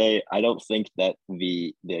will say I don't think that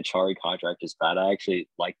the Achari contract is bad. I actually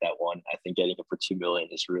like that one. I think getting it for $2 million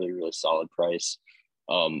is really, really solid price.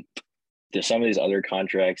 There's some of these other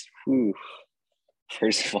contracts.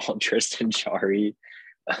 First of all, Tristan Jarry,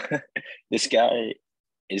 this guy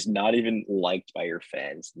is not even liked by your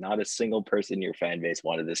fans. Not a single person in your fan base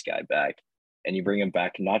wanted this guy back. And you bring him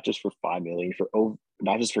back not just for $5 million,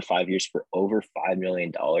 not just for 5 years, for over $5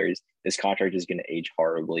 million. This contract is going to age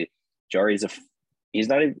horribly. Jarry's he's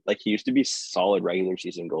not even like he used to be solid regular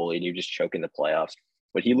season goalie, and you just choke in the playoffs.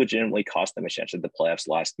 But he legitimately cost them a chance at the playoffs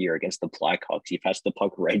last year against the Blackhawks. He passed the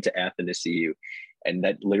puck right to Athanasiou, and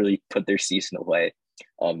that literally put their season away.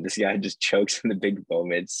 This guy just chokes in the big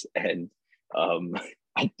moments, and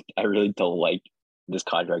I really don't like this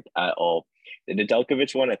contract at all. The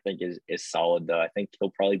Nedeljkovic one, I think, is solid, though. I think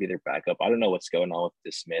he'll probably be their backup. I don't know what's going on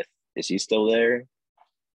with DeSmith. Is he still there?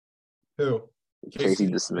 Who? Casey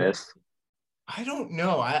DeSmith. I don't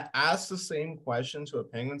know. I asked the same question to a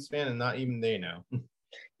Penguins fan, and not even they know.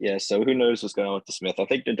 Yeah, so who knows what's going on with DeSmith? I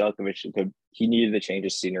think Nedeljkovic he needed a change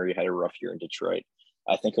of scenery. Had a rough year in Detroit.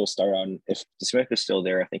 I think he'll start on, if DeSmith is still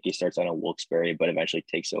there, I think he starts on a Wilkes-Barre, but eventually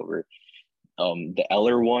takes over. The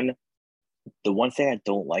Eller one, the one thing I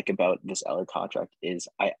don't like about this Eller contract is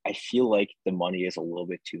I feel like the money is a little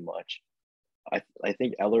bit too much. I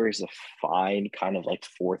think Eller is a fine kind of like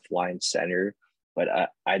fourth line center, but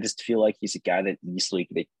I just feel like he's a guy that easily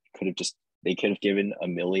they could have given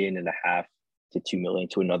 $1.5 million to $2 million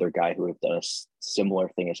to another guy who would have done a similar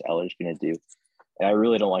thing as Eller's going to do. And I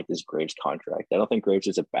really don't like this Graves contract. I don't think Graves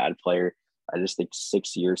is a bad player. I just think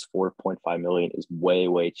 6 years, $4.5 million is way,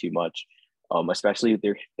 way too much. Especially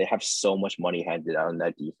they have so much money handed out in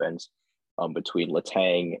that defense between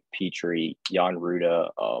Letang, Petrie, Jan Ruda,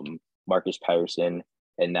 Marcus Patterson,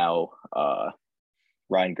 and now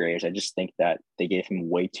Ryan Graves. I just think that they gave him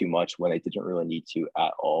way too much when they didn't really need to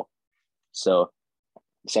at all. So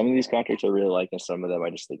some of these contracts I really like, and some of them I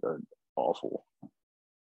just think are awful.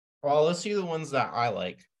 Well, let's see the ones that I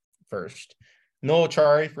like first. Noah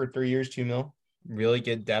Chari for 3 years, $2 million. Really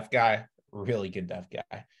good depth guy. Really good depth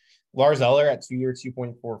guy. Lars Eller at 2 years,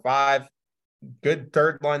 2.45. Good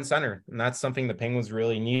third line center. And that's something the Penguins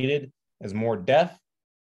really needed, is more depth.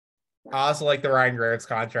 I also like the Ryan Graves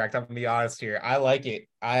contract. I'm gonna be honest here. I like it.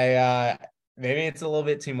 Maybe it's a little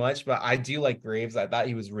bit too much, but I do like Graves. I thought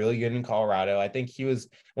he was really good in Colorado. I think he was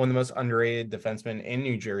one of the most underrated defensemen in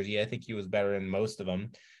New Jersey. I think he was better than most of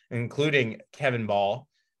them, including Kevin Ball,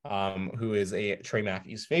 who is a Trey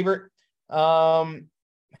Matthews favorite.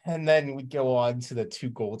 And then we go on to the two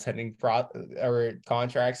goaltending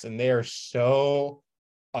contracts, and they are so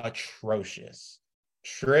atrocious.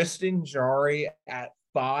 Tristan Jarry at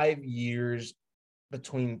 5 years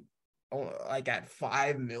between at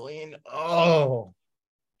 $5 million. Oh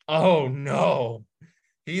no.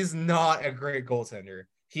 He's not a great goaltender.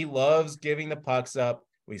 He loves giving the pucks up.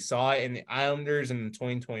 We saw it in the Islanders in the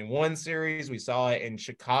 2021 series. We saw it in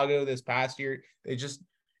Chicago this past year.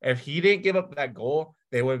 If he didn't give up that goal,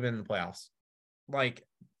 they would have been in the playoffs.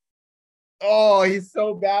 He's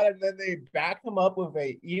so bad. And then they back him up with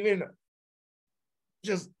a even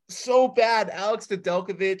just so bad. Alex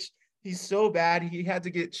Nedeljkovic, he's so bad. He had to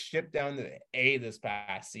get shipped down to A this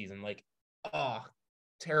past season. Like,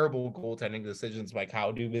 terrible goaltending decisions by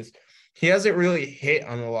Kyle Dubas. He hasn't really hit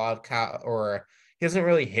on a lot of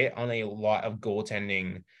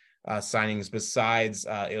goaltending signings besides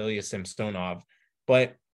Ilya Samsonov.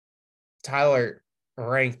 But Tyler,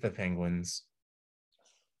 rank the Penguins.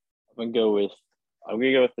 I'm gonna go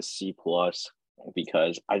with the C plus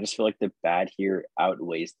because I just feel like the bad here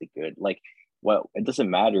outweighs the good. Like, well, it doesn't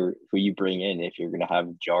matter who you bring in if you're gonna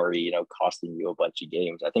have Jari, costing you a bunch of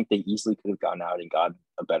games. I think they easily could have gone out and got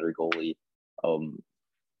a better goalie.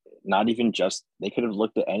 Not even just they could have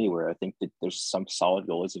looked at anywhere. I think that there's some solid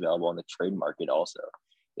goalies available on the trade market also.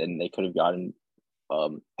 Then they could have gotten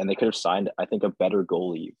and they could have signed, I think, a better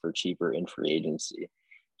goalie for cheaper in free agency.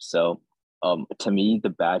 So to me, the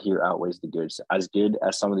bad here outweighs the good. As good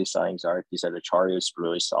as some of these signings are, you said Acciari is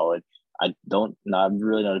really solid. I'm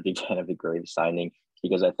really not a big fan of the Gray signing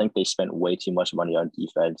because I think they spent way too much money on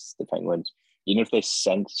defense, the Penguins. Even if they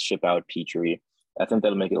ship out Petrie, I think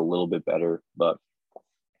that'll make it a little bit better. But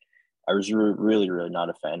I was really, really not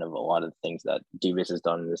a fan of a lot of the things that Dubas has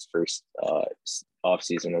done in this first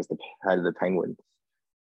offseason as the head of the Penguins.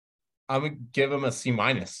 I would give him a C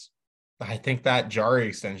minus. I think that Jari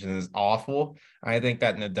extension is awful. I think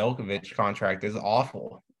that Nedeljkovic contract is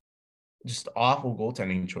awful. Just awful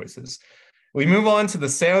goaltending choices. We move on to the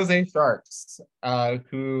San Jose Sharks,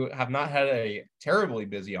 who have not had a terribly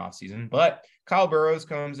busy offseason, but Kyle Burrows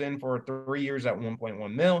comes in for 3 years at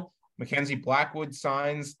 1.1 mil. Mackenzie Blackwood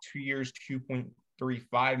signs 2 years,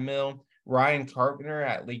 2.35 mil. Ryan Carpenter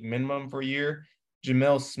at league minimum for a year.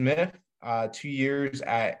 Jamel Smith, 2 years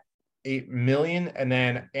at 8 million. And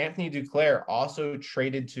then Anthony Duclair also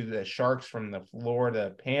traded to the Sharks from the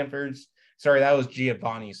Florida Panthers. Sorry, that was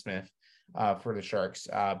Giovanni Smith for the Sharks.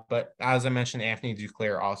 But as I mentioned, Anthony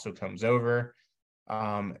Duclair also comes over.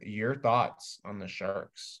 Your thoughts on the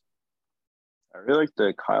Sharks? I really like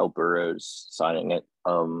the Kyle Burrows signing it.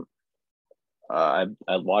 I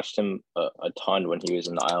watched him a ton when he was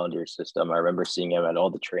in the Islanders system. I remember seeing him at all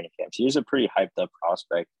the training camps. He was a pretty hyped up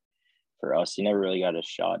prospect for us. He never really got a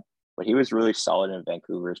shot, but he was really solid in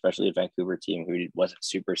Vancouver, especially a Vancouver team who wasn't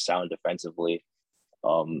super sound defensively.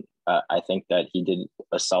 I think that he did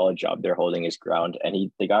a solid job there holding his ground, and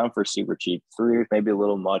they got him for super cheap. 3 years, maybe a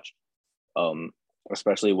little much,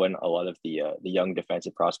 especially when a lot of the young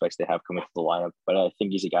defensive prospects they have coming to the lineup. But I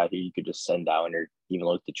think he's a guy who you could just send down or even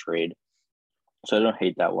look to trade. So I don't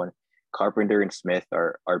hate that one. Carpenter and Smith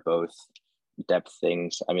are both depth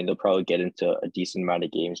things. I mean, they'll probably get into a decent amount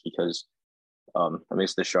of games because,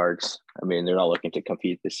 it's the Sharks. I mean, they're not looking to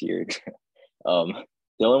compete this year.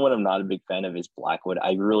 The only one I'm not a big fan of is Blackwood.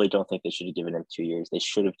 I really don't think they should have given him 2 years. They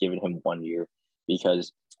should have given him 1 year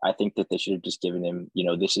because I think that they should have just given him,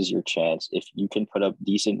 this is your chance. If you can put up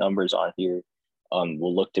decent numbers on here,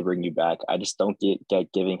 we'll look to bring you back. I just don't get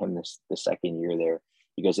giving him the second year there.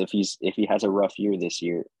 Because if he has a rough year this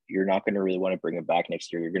year, you're not going to really want to bring him back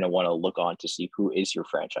next year. You're going to want to look on to see who is your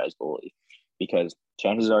franchise goalie, because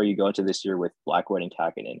chances are you go into this year with Blackwood and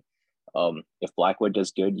Kakinen. If Blackwood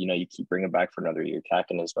does good, you keep bringing him back for another year.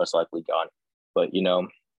 Kakinen is most likely gone, but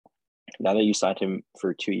now that you signed him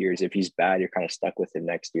for 2 years, if he's bad, you're kind of stuck with him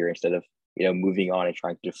next year instead of moving on and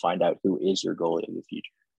trying to find out who is your goalie in the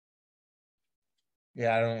future.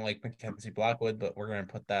 Yeah, I don't like Mackenzie Blackwood, but we're going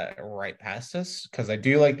to put that right past us because I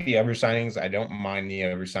do like the other signings. I don't mind the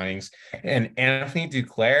other signings. And Anthony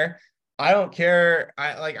Duclair, I don't care.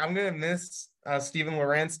 I'm going to miss Steven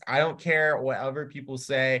Lorentz. I don't care what other people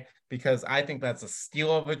say because I think that's a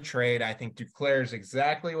steal of a trade. I think Duclair is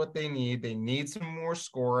exactly what they need. They need some more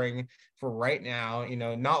scoring for right now,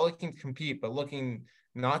 not looking to compete, but looking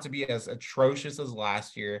not to be as atrocious as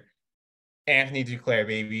last year. Anthony Duclair,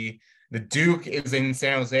 baby. The Duke is in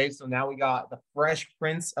San Jose, so now we got the Fresh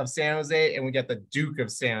Prince of San Jose, and we got the Duke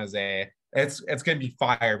of San Jose. It's gonna be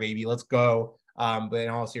fire, baby. Let's go. But in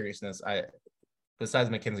all seriousness, besides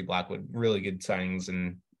Mackenzie Blackwood, really good signings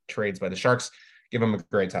and trades by the Sharks. Give them a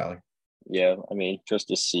grade, Tyler. Yeah, I mean,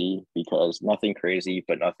 just a C because nothing crazy,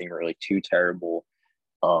 but nothing really too terrible.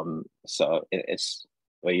 So it's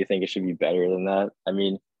what you think it should be better than that. I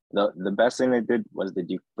mean, the best thing they did was the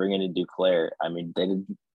Duke bring in a Duclair. I mean, they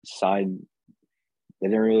didn't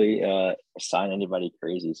really sign anybody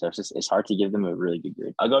crazy, so it's hard to give them a really good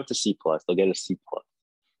grade. I'll go up to C plus. They'll get a C plus.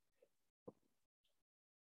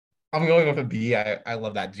 I'm going with a B. I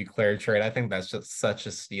love that Duclair trade. I think that's just such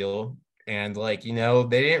a steal. And they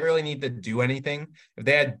didn't really need to do anything. If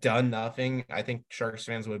they had done nothing, I think Sharks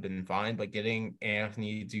fans would have been fine. But getting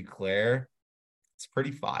Anthony Duclair, it's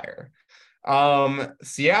pretty fire.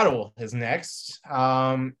 Seattle is next.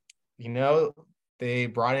 They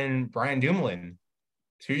brought in Brian Dumoulin,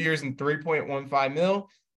 2 years and 3.15 mil.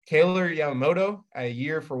 Taylor Yamamoto, a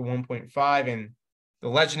year for 1.5, and the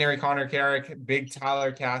legendary Connor Carrick, big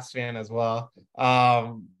Tyler Cass fan as well.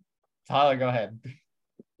 Tyler, go ahead.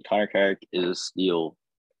 Connor Carrick is a steal.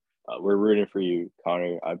 We're rooting for you,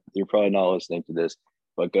 Connor. You're probably not listening to this,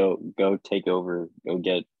 but go take over.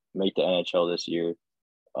 Make the NHL this year.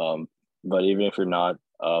 But even if you're not,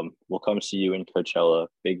 we'll come see you in Coachella.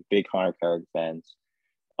 Big Connor Carrick fans.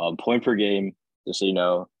 Point per game, just so you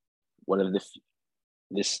know,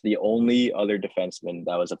 the only other defenseman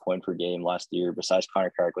that was a point per game last year besides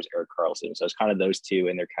Connor Carrick was Erik Karlsson. So it's kind of those two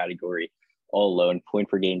in their category, all alone, point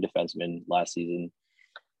per game defenseman last season.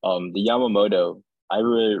 The Yamamoto, I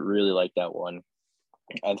really like that one.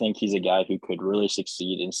 I think he's a guy who could really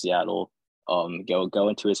succeed in Seattle. Go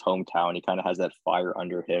into his hometown. He kind of has that fire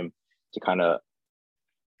under him to kind of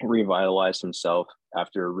revitalize himself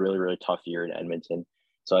after a really tough year in Edmonton.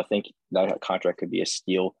 So I think that contract could be a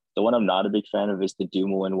steal. The one I'm not a big fan of is the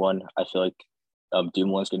Dumoulin one. I feel like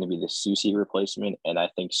Dumoulin's going to be the Soucy replacement, and I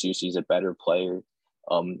think Soucy's a better player.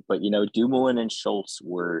 But Dumoulin and Schultz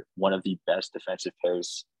were one of the best defensive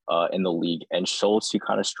pairs in the league, and Schultz, who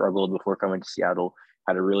kind of struggled before coming to Seattle,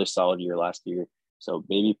 had a really solid year last year. So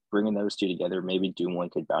maybe bringing those two together, maybe Dumoulin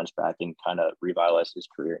could bounce back and kind of revitalize his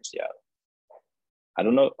career in Seattle. I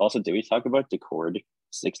don't know. Also, did we talk about Decord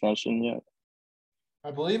extension yet?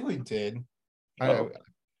 I believe we did. Oh. I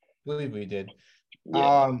believe we did.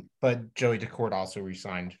 Yeah. But Joey Decord also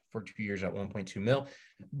re-signed for 2 years at 1.2 mil.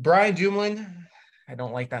 Brian Dumoulin, I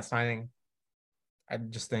don't like that signing. I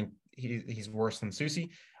just think he's worse than Soucy.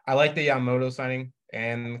 I like the Yamamoto signing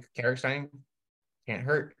and Carrick signing. Can't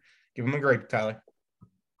hurt. Give him a grade, Tyler.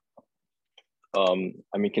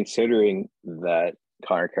 Considering that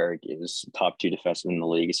Connor Carrick is top 2 defenseman in the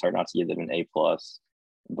league, it's hard not to give them an A+.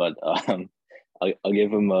 But I'll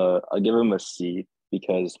give him a C,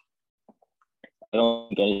 because I don't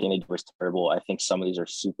think anything was terrible. I think some of these are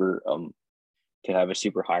super could have a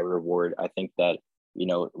super high reward. I think that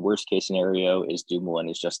worst case scenario is Dumoulin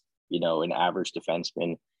is just an average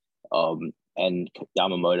defenseman, and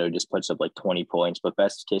Yamamoto just puts up like 20 points. But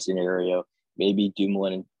best case scenario, maybe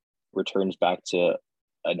Dumoulin returns back to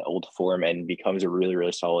an old form and becomes a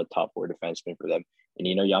really solid top 4 defenseman for them. And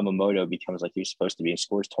Yamamoto becomes like he's supposed to be and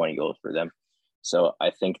scores 20 goals for them. So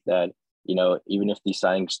I think that even if these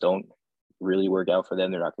signings don't really work out for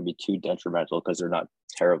them, they're not going to be too detrimental because they're not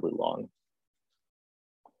terribly long.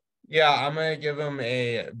 Yeah, I'm gonna give him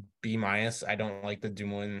a B-. I don't like the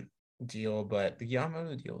Dumoulin deal, but the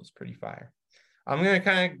Yamamoto deal is pretty fire. I'm gonna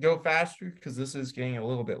kind of go faster because this is getting a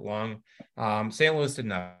little bit long. St. Louis did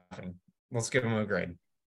nothing. Let's give him a grade.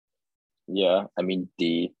 Yeah, I mean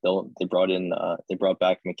they brought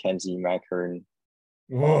back Mackenzie McHerne,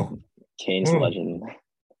 Kane's legend,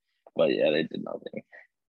 but yeah, they did nothing.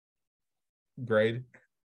 Grade?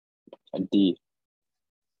 A D.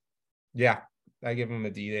 Yeah, I give him a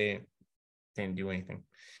D. They didn't do anything.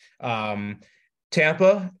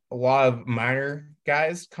 Tampa, a lot of minor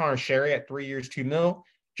guys. Connor Sherry at 3 years, 2 mil.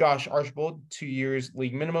 Josh Archibald, 2 years,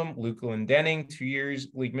 league minimum. Luke Glendening, 2 years,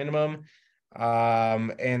 league minimum.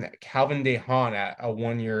 And Calvin DeHaan at a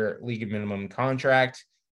 1 year league minimum contract.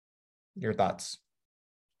 Your thoughts?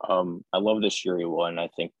 I love the Sherry one. I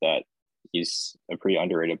think that he's a pretty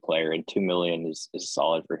underrated player, and $2 million is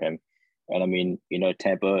solid for him. And I mean,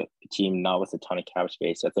 Tampa team not with a ton of cap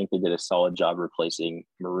space. I think they did a solid job replacing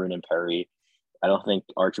Maroon and Perry. I don't think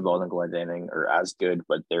Archibald and Glendening are as good,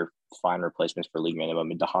 but they're fine replacements for league minimum.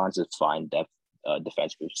 And DeHaan's a fine depth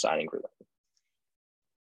defensive signing for them.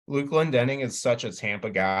 Luke Glendening is such a Tampa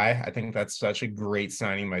guy. I think that's such a great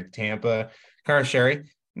signing by Tampa. Connor Sherry,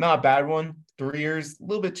 not a bad one. 3 years, a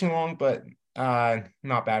little bit too long, but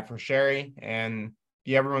not bad for Sherry. And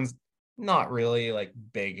yeah, everyone's not really like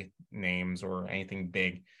big names or anything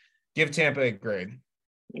big. Give Tampa a grade.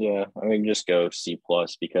 Yeah, I mean, just go C+,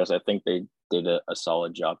 because I think they did a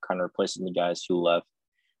solid job kind of replacing the guys who left.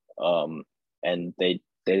 And they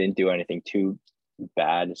didn't do anything too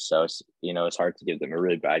bad. So, it's hard to give them a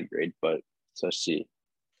really bad grade, but so C.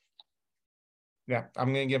 Yeah,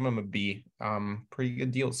 I'm going to give them a B. Pretty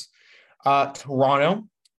good deals. Toronto,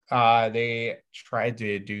 they tried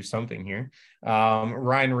to do something here.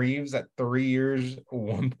 Ryan Reeves at 3 years,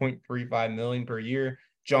 1.35 million per year.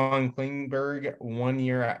 John Klingberg, 1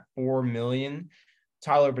 year at 4 million.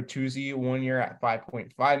 Tyler Bertuzzi, 1 year at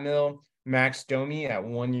 5.5 mil. Max Domi at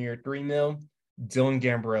 1 year, 3 mil. Dylan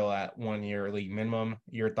Gambrell at 1 year league minimum.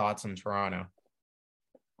 Your thoughts on Toronto?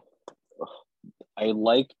 I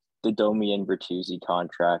like the Domi and Bertuzzi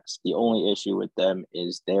contracts. The only issue with them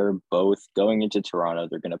is they're both going into Toronto.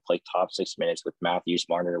 They're going to play top 6 minutes with Matthews,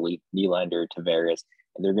 Marner, Nylander, Tavares,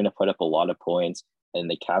 and they're going to put up a lot of points, and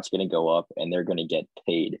the cap's going to go up, and they're going to get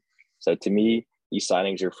paid. So to me, these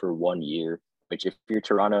signings are for 1 year, which if you're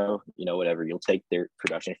Toronto, whatever, you'll take their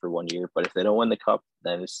production for 1 year. But if they don't win the cup,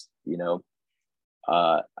 then it's, these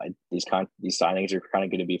signings are kind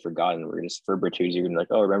of going to be forgotten. We're just, for Bertuzzi, you're going to be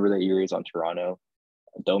like, oh, remember that year he was on Toronto?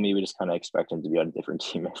 Domi, we just kind of expect him to be on a different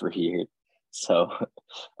team every year. So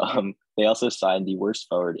they also signed the worst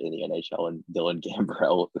forward in the NHL, and Dylan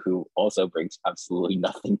Gambrell, who also brings absolutely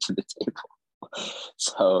nothing to the table.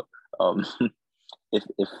 So if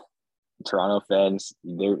Toronto fans,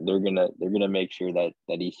 they're gonna make sure that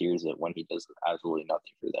he hears it when he does absolutely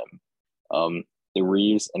nothing for them. The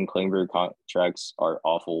Reeves and Klingberg contracts are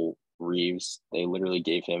awful. Reeves, they literally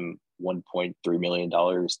gave him $1.3 million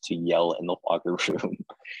to yell in the locker room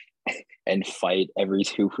and fight every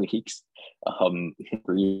 2 weeks.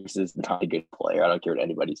 Reeves is not a good player. I don't care what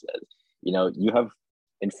anybody says. You have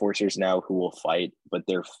enforcers now who will fight, but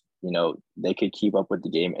they're, they could keep up with the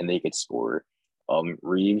game and they could score.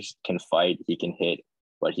 Reeves can fight, he can hit,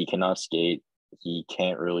 but he cannot skate. He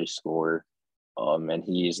can't really score. And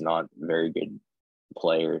he is not a very good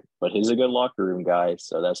player, but he's a good locker room guy,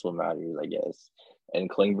 so that's what matters, I guess. And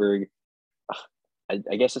Klingberg,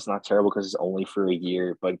 I guess it's not terrible because it's only for a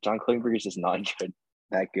year, but John Klingberg is just not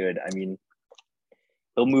that good. I mean,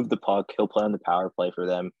 he'll move the puck, he'll play on the power play for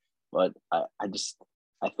them, but I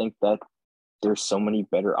think that there's so many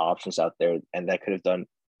better options out there, and that could have done,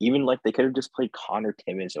 even like they could have just played Connor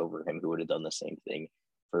Timmins over him, who would have done the same thing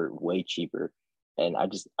for way cheaper. And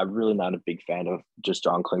I'm really not a big fan of just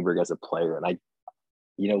John Klingberg as a player. And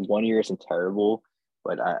 1 year isn't terrible,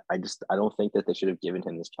 but I don't think that they should have given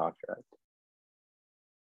him this contract.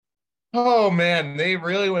 Oh man, they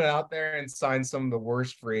really went out there and signed some of the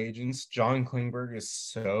worst free agents. John Klingberg is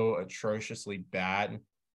so atrociously bad,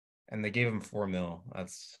 and they gave him $4 million.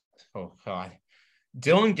 That's, oh god.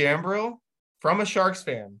 Dylan Gambrell, from a Sharks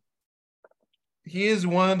fan, he is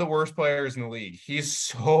one of the worst players in the league. He's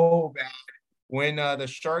so bad. When the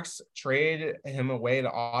Sharks traded him away to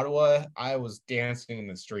Ottawa, I was dancing in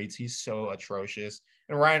the streets. He's so atrocious.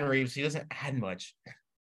 And Ryan Reeves, he doesn't add much.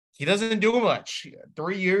 He doesn't do much.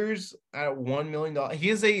 3 years at $1 million. He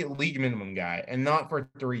is a league minimum guy, and not for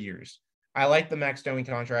 3 years. I like the Max Domi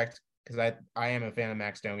contract because I am a fan of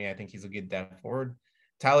Max Domi. I think he's a good depth forward.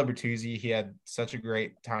 Tyler Bertuzzi, he had such a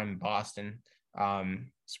great time in Boston.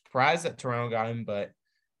 Surprised that Toronto got him, but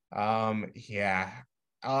yeah.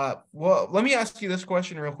 Well, let me ask you this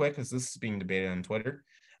question real quick, because this is being debated on Twitter.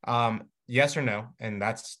 Yes or no, and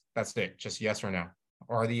that's it. Just yes or no.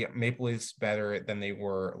 Are the Maple Leafs better than they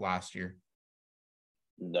were last year?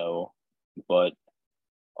 No, but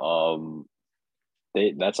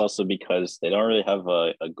that's also because they don't really have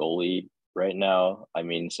a goalie right now. I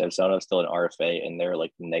mean, Samsonov's still an RFA, and they're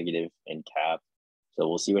like negative in cap, so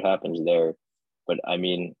we'll see what happens there. But I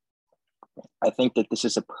mean, I think that this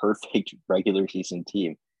is a perfect regular season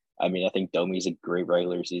team. I mean, I think Domi's a great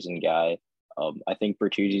regular season guy. I think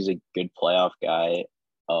Bertuzzi's a good playoff guy.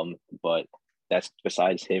 But that's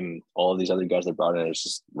besides him, all of these other guys that brought in is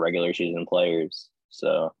just regular season players.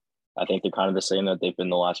 So I think they're kind of the same that they've been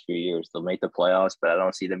the last few years. They'll make the playoffs, but I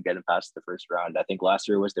don't see them getting past the first round. I think last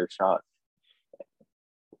year was their shot.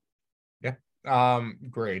 Yeah.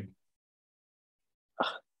 Grade.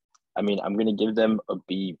 I mean, I'm going to give them a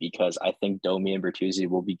B because I think Domi and Bertuzzi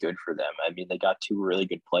will be good for them. I mean, they got two really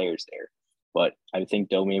good players there. But I think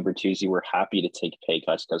Domi and Bertuzzi were happy to take pay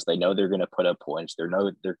cuts because they know they're going to put up points. They're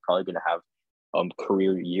probably going to have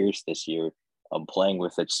career years this year playing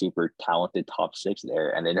with a super talented top six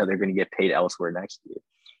there. And they know they're going to get paid elsewhere next year.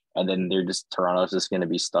 And then Toronto's just going to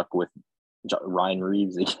be stuck with Ryan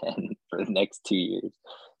Reeves again for the next 2 years.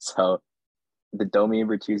 So the Domi and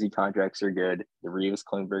Bertuzzi contracts are good. The Reeves,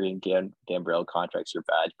 Klingberg, and Gambrell contracts are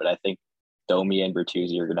bad. But I think Domi and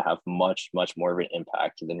Bertuzzi are going to have much, much more of an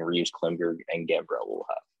impact than Reeves, Klingberg, and Gambrell will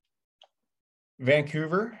have.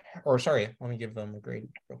 Vancouver, let me give them a grade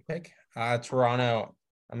real quick. Toronto,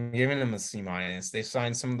 I'm giving them a C-. They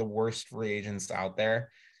signed some of the worst free agents out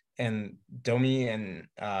there. And Domi and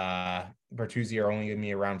Bertuzzi are only going to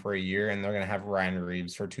be around for a year, and they're going to have Ryan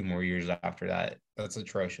Reeves for 2 more years after that. That's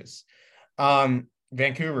atrocious.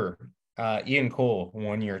 Vancouver, Ian Cole,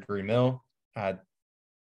 1 year, $3 million.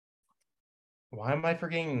 Why am I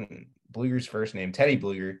forgetting Blueger's first name? Teddy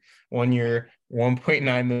Blueger, 1 year,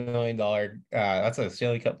 $1.9 million. That's a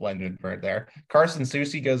Stanley Cup blended right there. Carson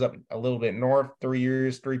Soucy goes up a little bit north, 3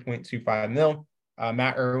 years, $3.25 million.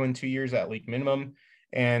 Matt Irwin, 2 years at league minimum.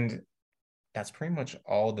 And that's pretty much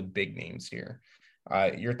all the big names here.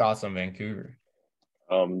 Your thoughts on Vancouver?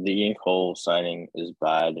 The Ian Cole signing is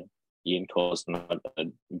bad. Ian Cole is not a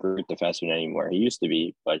great defenseman anymore. He used to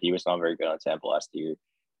be, but he was not very good on Tampa last year,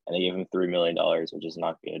 and they gave him $3 million, which is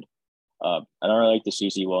not good. I don't really like the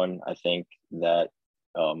CC one. I think that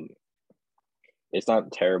it's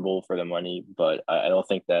not terrible for the money, but I don't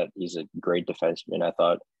think that he's a great defenseman. I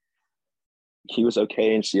thought he was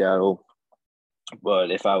okay in Seattle,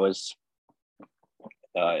 but if I was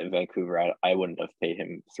in Vancouver, I wouldn't have paid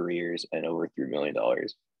him 3 years and over $3 million.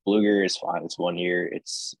 Bluger is fine. It's 1 year.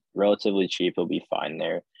 It's relatively cheap. He'll be fine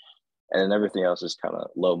there. And then everything else is kind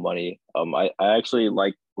of low money. I actually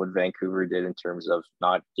like what Vancouver did in terms of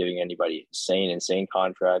not giving anybody insane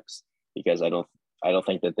contracts, because I don't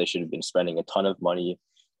think that they should have been spending a ton of money,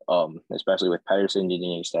 especially with Pettersson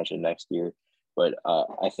needing an extension next year. But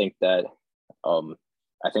I think Vancouver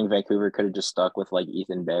could have just stuck with like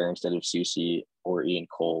Ethan Bear instead of Susie or Ian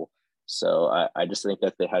Cole. So I just think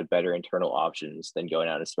that they had better internal options than going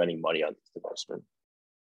out and spending money on this defenseman.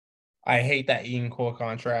 I hate that Ian Cole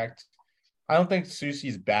contract. I don't think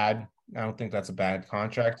Susie's bad. I don't think that's a bad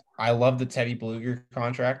contract. I love the Teddy Bluger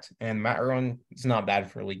contract, and Matt Irwin is not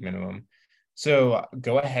bad for league minimum. So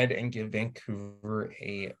go ahead and give Vancouver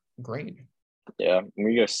a grade. Yeah, I'm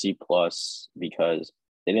going to go C+ because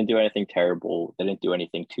they didn't do anything terrible. They didn't do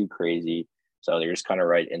anything too crazy. So they're just kind of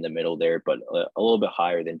right in the middle there, but a little bit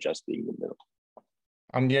higher than just being in the middle.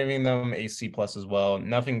 I'm giving them a C+ as well.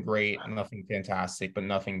 Nothing great, nothing fantastic, but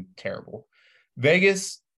nothing terrible.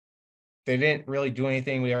 Vegas, they didn't really do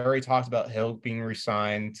anything. We already talked about Hill being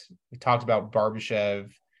re-signed. We talked about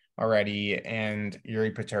Barbashev already, and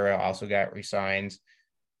Yuri Patera also got re-signed.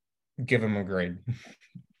 Give him a grade.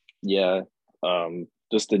 Yeah,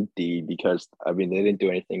 just a D, because I mean they didn't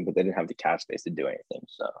do anything, but they didn't have the cap space to do anything.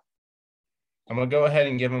 So I'm gonna go ahead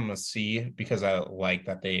and give him a C because I like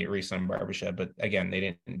that they re-signed Barbashev, but again, they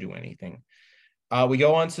didn't do anything. We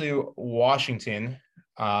go on to Washington.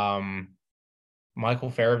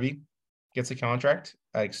 Michael Farabee gets a contract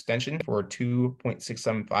extension for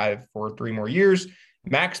 $2.675 for 3 more years.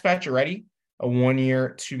 Max Pacioretty, a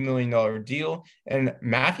 1-year, $2 million deal, and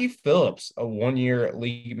Matthew Phillips, a 1-year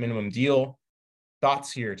league minimum deal.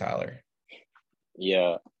 Thoughts here, Tyler?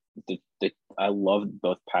 Yeah, I love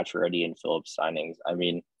both Pacioretty and Phillips signings. I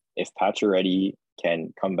mean, if Pacioretty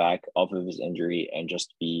can come back off of his injury and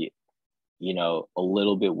just be, a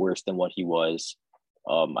little bit worse than what he was,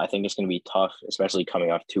 I think it's going to be tough, especially coming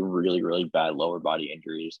off 2 really, really bad lower body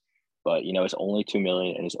injuries. But, it's only $2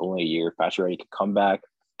 million and it's only a year. Pacioretty could come back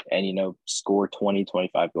and, score 20,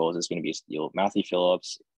 25 goals. It's going to be a steal. Matthew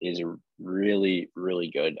Phillips is really, really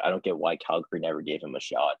good. I don't get why Calgary never gave him a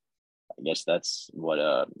shot. I guess that's what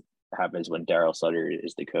happens when Daryl Sutter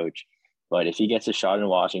is the coach. But if he gets a shot in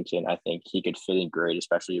Washington, I think he could fit in great,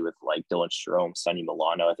 especially with like Dylan Strome, Sonny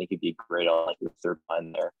Milano. I think he'd be great on like the third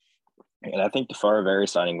line there. And I think the Faraveri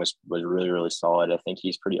signing was really, really solid. I think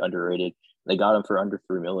he's pretty underrated. They got him for under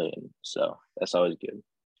 $3 million, so that's always good.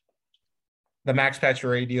 The Max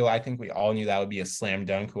Pacioretty deal, I think we all knew that would be a slam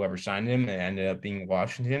dunk, whoever signed him, and it ended up being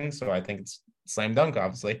Washington. So I think it's slam dunk,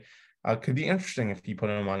 obviously. Could be interesting if you put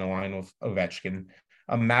him on the line with Ovechkin.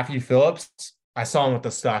 Matthew Phillips, I saw him with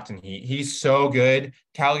the Stockton Heat. He's so good.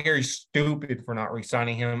 Calgary's stupid for not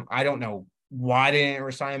re-signing him. I don't know why they didn't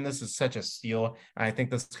resign him. This is such a steal. And I think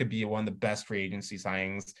this could be one of the best free agency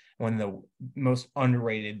signings, one of the most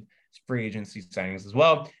underrated free agency signings as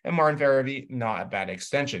well. And Martin Fehervary, not a bad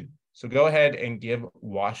extension. So go ahead and give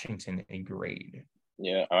Washington a grade.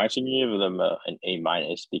 Yeah, I'm actually going to give them an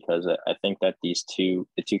A- because I think that the two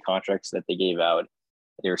contracts that they gave out,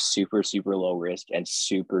 they're super, super low risk and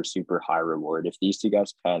super, super high reward. If these two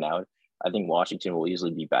guys pan out, I think Washington will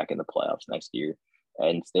easily be back in the playoffs next year.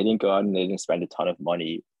 And they didn't go out and they didn't spend a ton of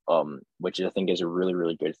money, which I think is a really,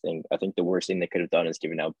 really good thing. I think the worst thing they could have done is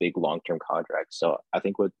given out big long-term contracts. So I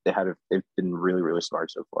think they've been really, really smart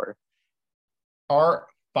so far. Our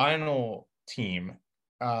final team,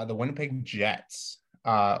 the Winnipeg Jets.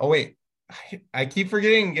 I keep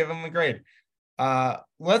forgetting, give them a grade.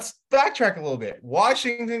 Let's backtrack a little bit.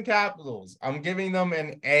 Washington Capitals. I'm giving them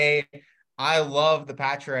an A. I love the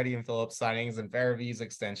Pacioretty and Phillips signings, and Farabee's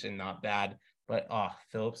extension, not bad. But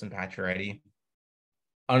Phillips and Pacioretty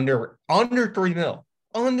under $3 million.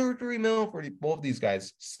 Under $3 million for both of these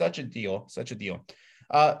guys. Such a deal.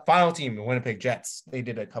 Final team, the Winnipeg Jets. They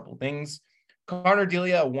did a couple things. Connor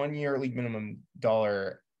Delia, a 1-year league minimum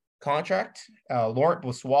dollar contract. Laurent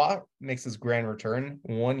Brossoit makes his grand return,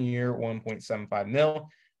 1 year, $1.75 million.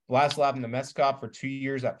 Vladislav Nemeskov for 2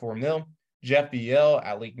 years at $4 million. Jeff Biel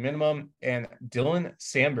at league minimum, and Dylan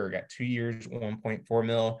Sandberg at 2 years, $1.4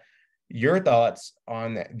 million. Your thoughts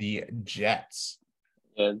on the Jets?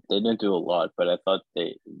 Yeah, they didn't do a lot, but I thought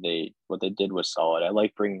they what they did was solid. I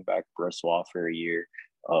like bringing back Brossoit for a year.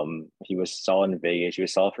 He was solid in Vegas. He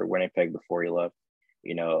was solid for Winnipeg before he left.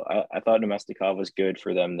 I thought Nemestikov was good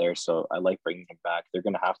for them there, so I like bringing him back. They're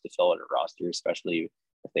gonna have to fill out a roster, especially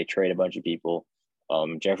if they trade a bunch of people.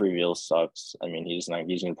 Jeffrey Veal sucks. I mean, he's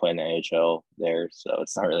gonna play in the NHL there, so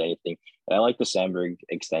it's not really anything. And I like the Sandberg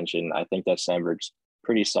extension. I think that Sandberg's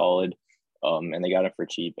pretty solid. And they got him for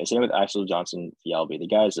cheap. And same with Axel Johnson Fialbi. The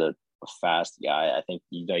guy's a fast guy. I think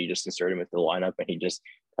you just insert him into the lineup and he just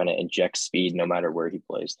kind of injects speed no matter where he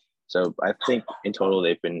plays. So I think in total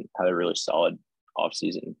they've had a really solid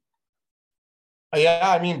offseason. Yeah,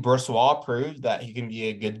 I mean, Brossoit proved that he can be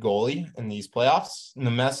a good goalie in these playoffs.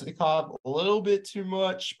 Nemestikov, a little bit too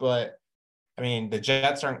much, but I mean, the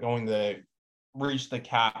Jets aren't going to reach the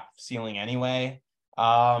cap ceiling anyway.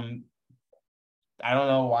 I don't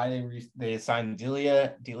know why they signed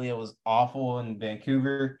Delia. Delia was awful in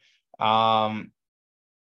Vancouver. And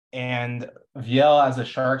Viel, as a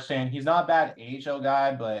Sharks fan, he's not a bad AHL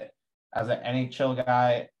guy, but as an NHL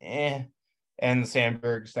guy, And the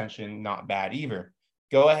Sandberg extension, not bad either.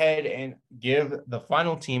 Go ahead and give the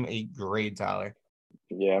final team a grade, Tyler.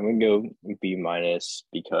 Yeah, I'm gonna go B-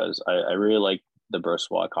 because I really like the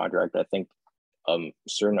Brossoit contract. I think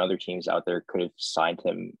certain other teams out there could have signed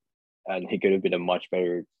him and he could have been a much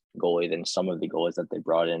better goalie than some of the goalies that they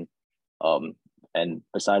brought in. And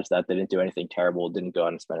besides that, they didn't do anything terrible, didn't go out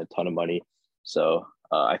and spend a ton of money. So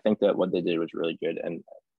I think that what they did was really good. And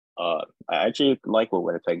I actually like what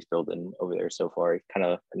Winnipeg's building over there so far. It's kind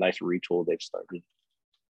of a nice retool they've started.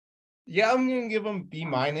 Yeah, I'm going to give them B-.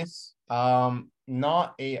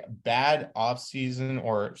 Not a bad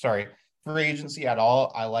offseason free agency at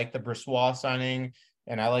all. I like the Brossoit signing.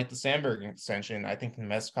 And I like the Sandberg extension. I think the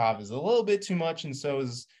Meskov is a little bit too much,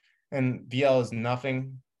 and BL is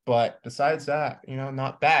nothing. But besides that,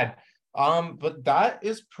 not bad. But that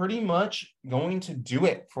is pretty much going to do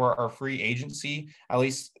it for our free agency, at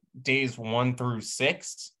least days 1 through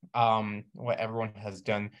 6. What everyone has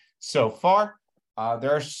done so far.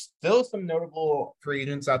 There are still some notable free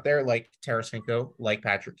agents out there, like Tarasenko, like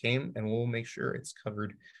Patrick Kane, and we'll make sure it's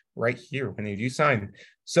covered right here when they do sign.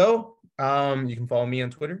 So you can follow me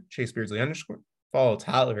on Twitter, @ChaseBeardsley_. Follow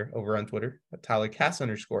Tyler over on Twitter,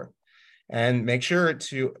 @TylerCast_. And make sure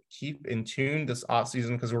to keep in tune this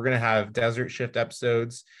offseason because we're going to have Desert Shift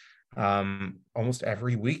episodes almost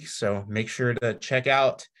every week. So make sure to check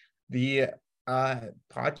out the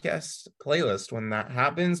podcast playlist when that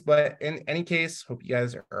happens. But in any case, hope you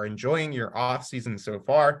guys are enjoying your off season so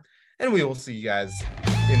far, and we will see you guys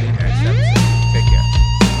in the next episode.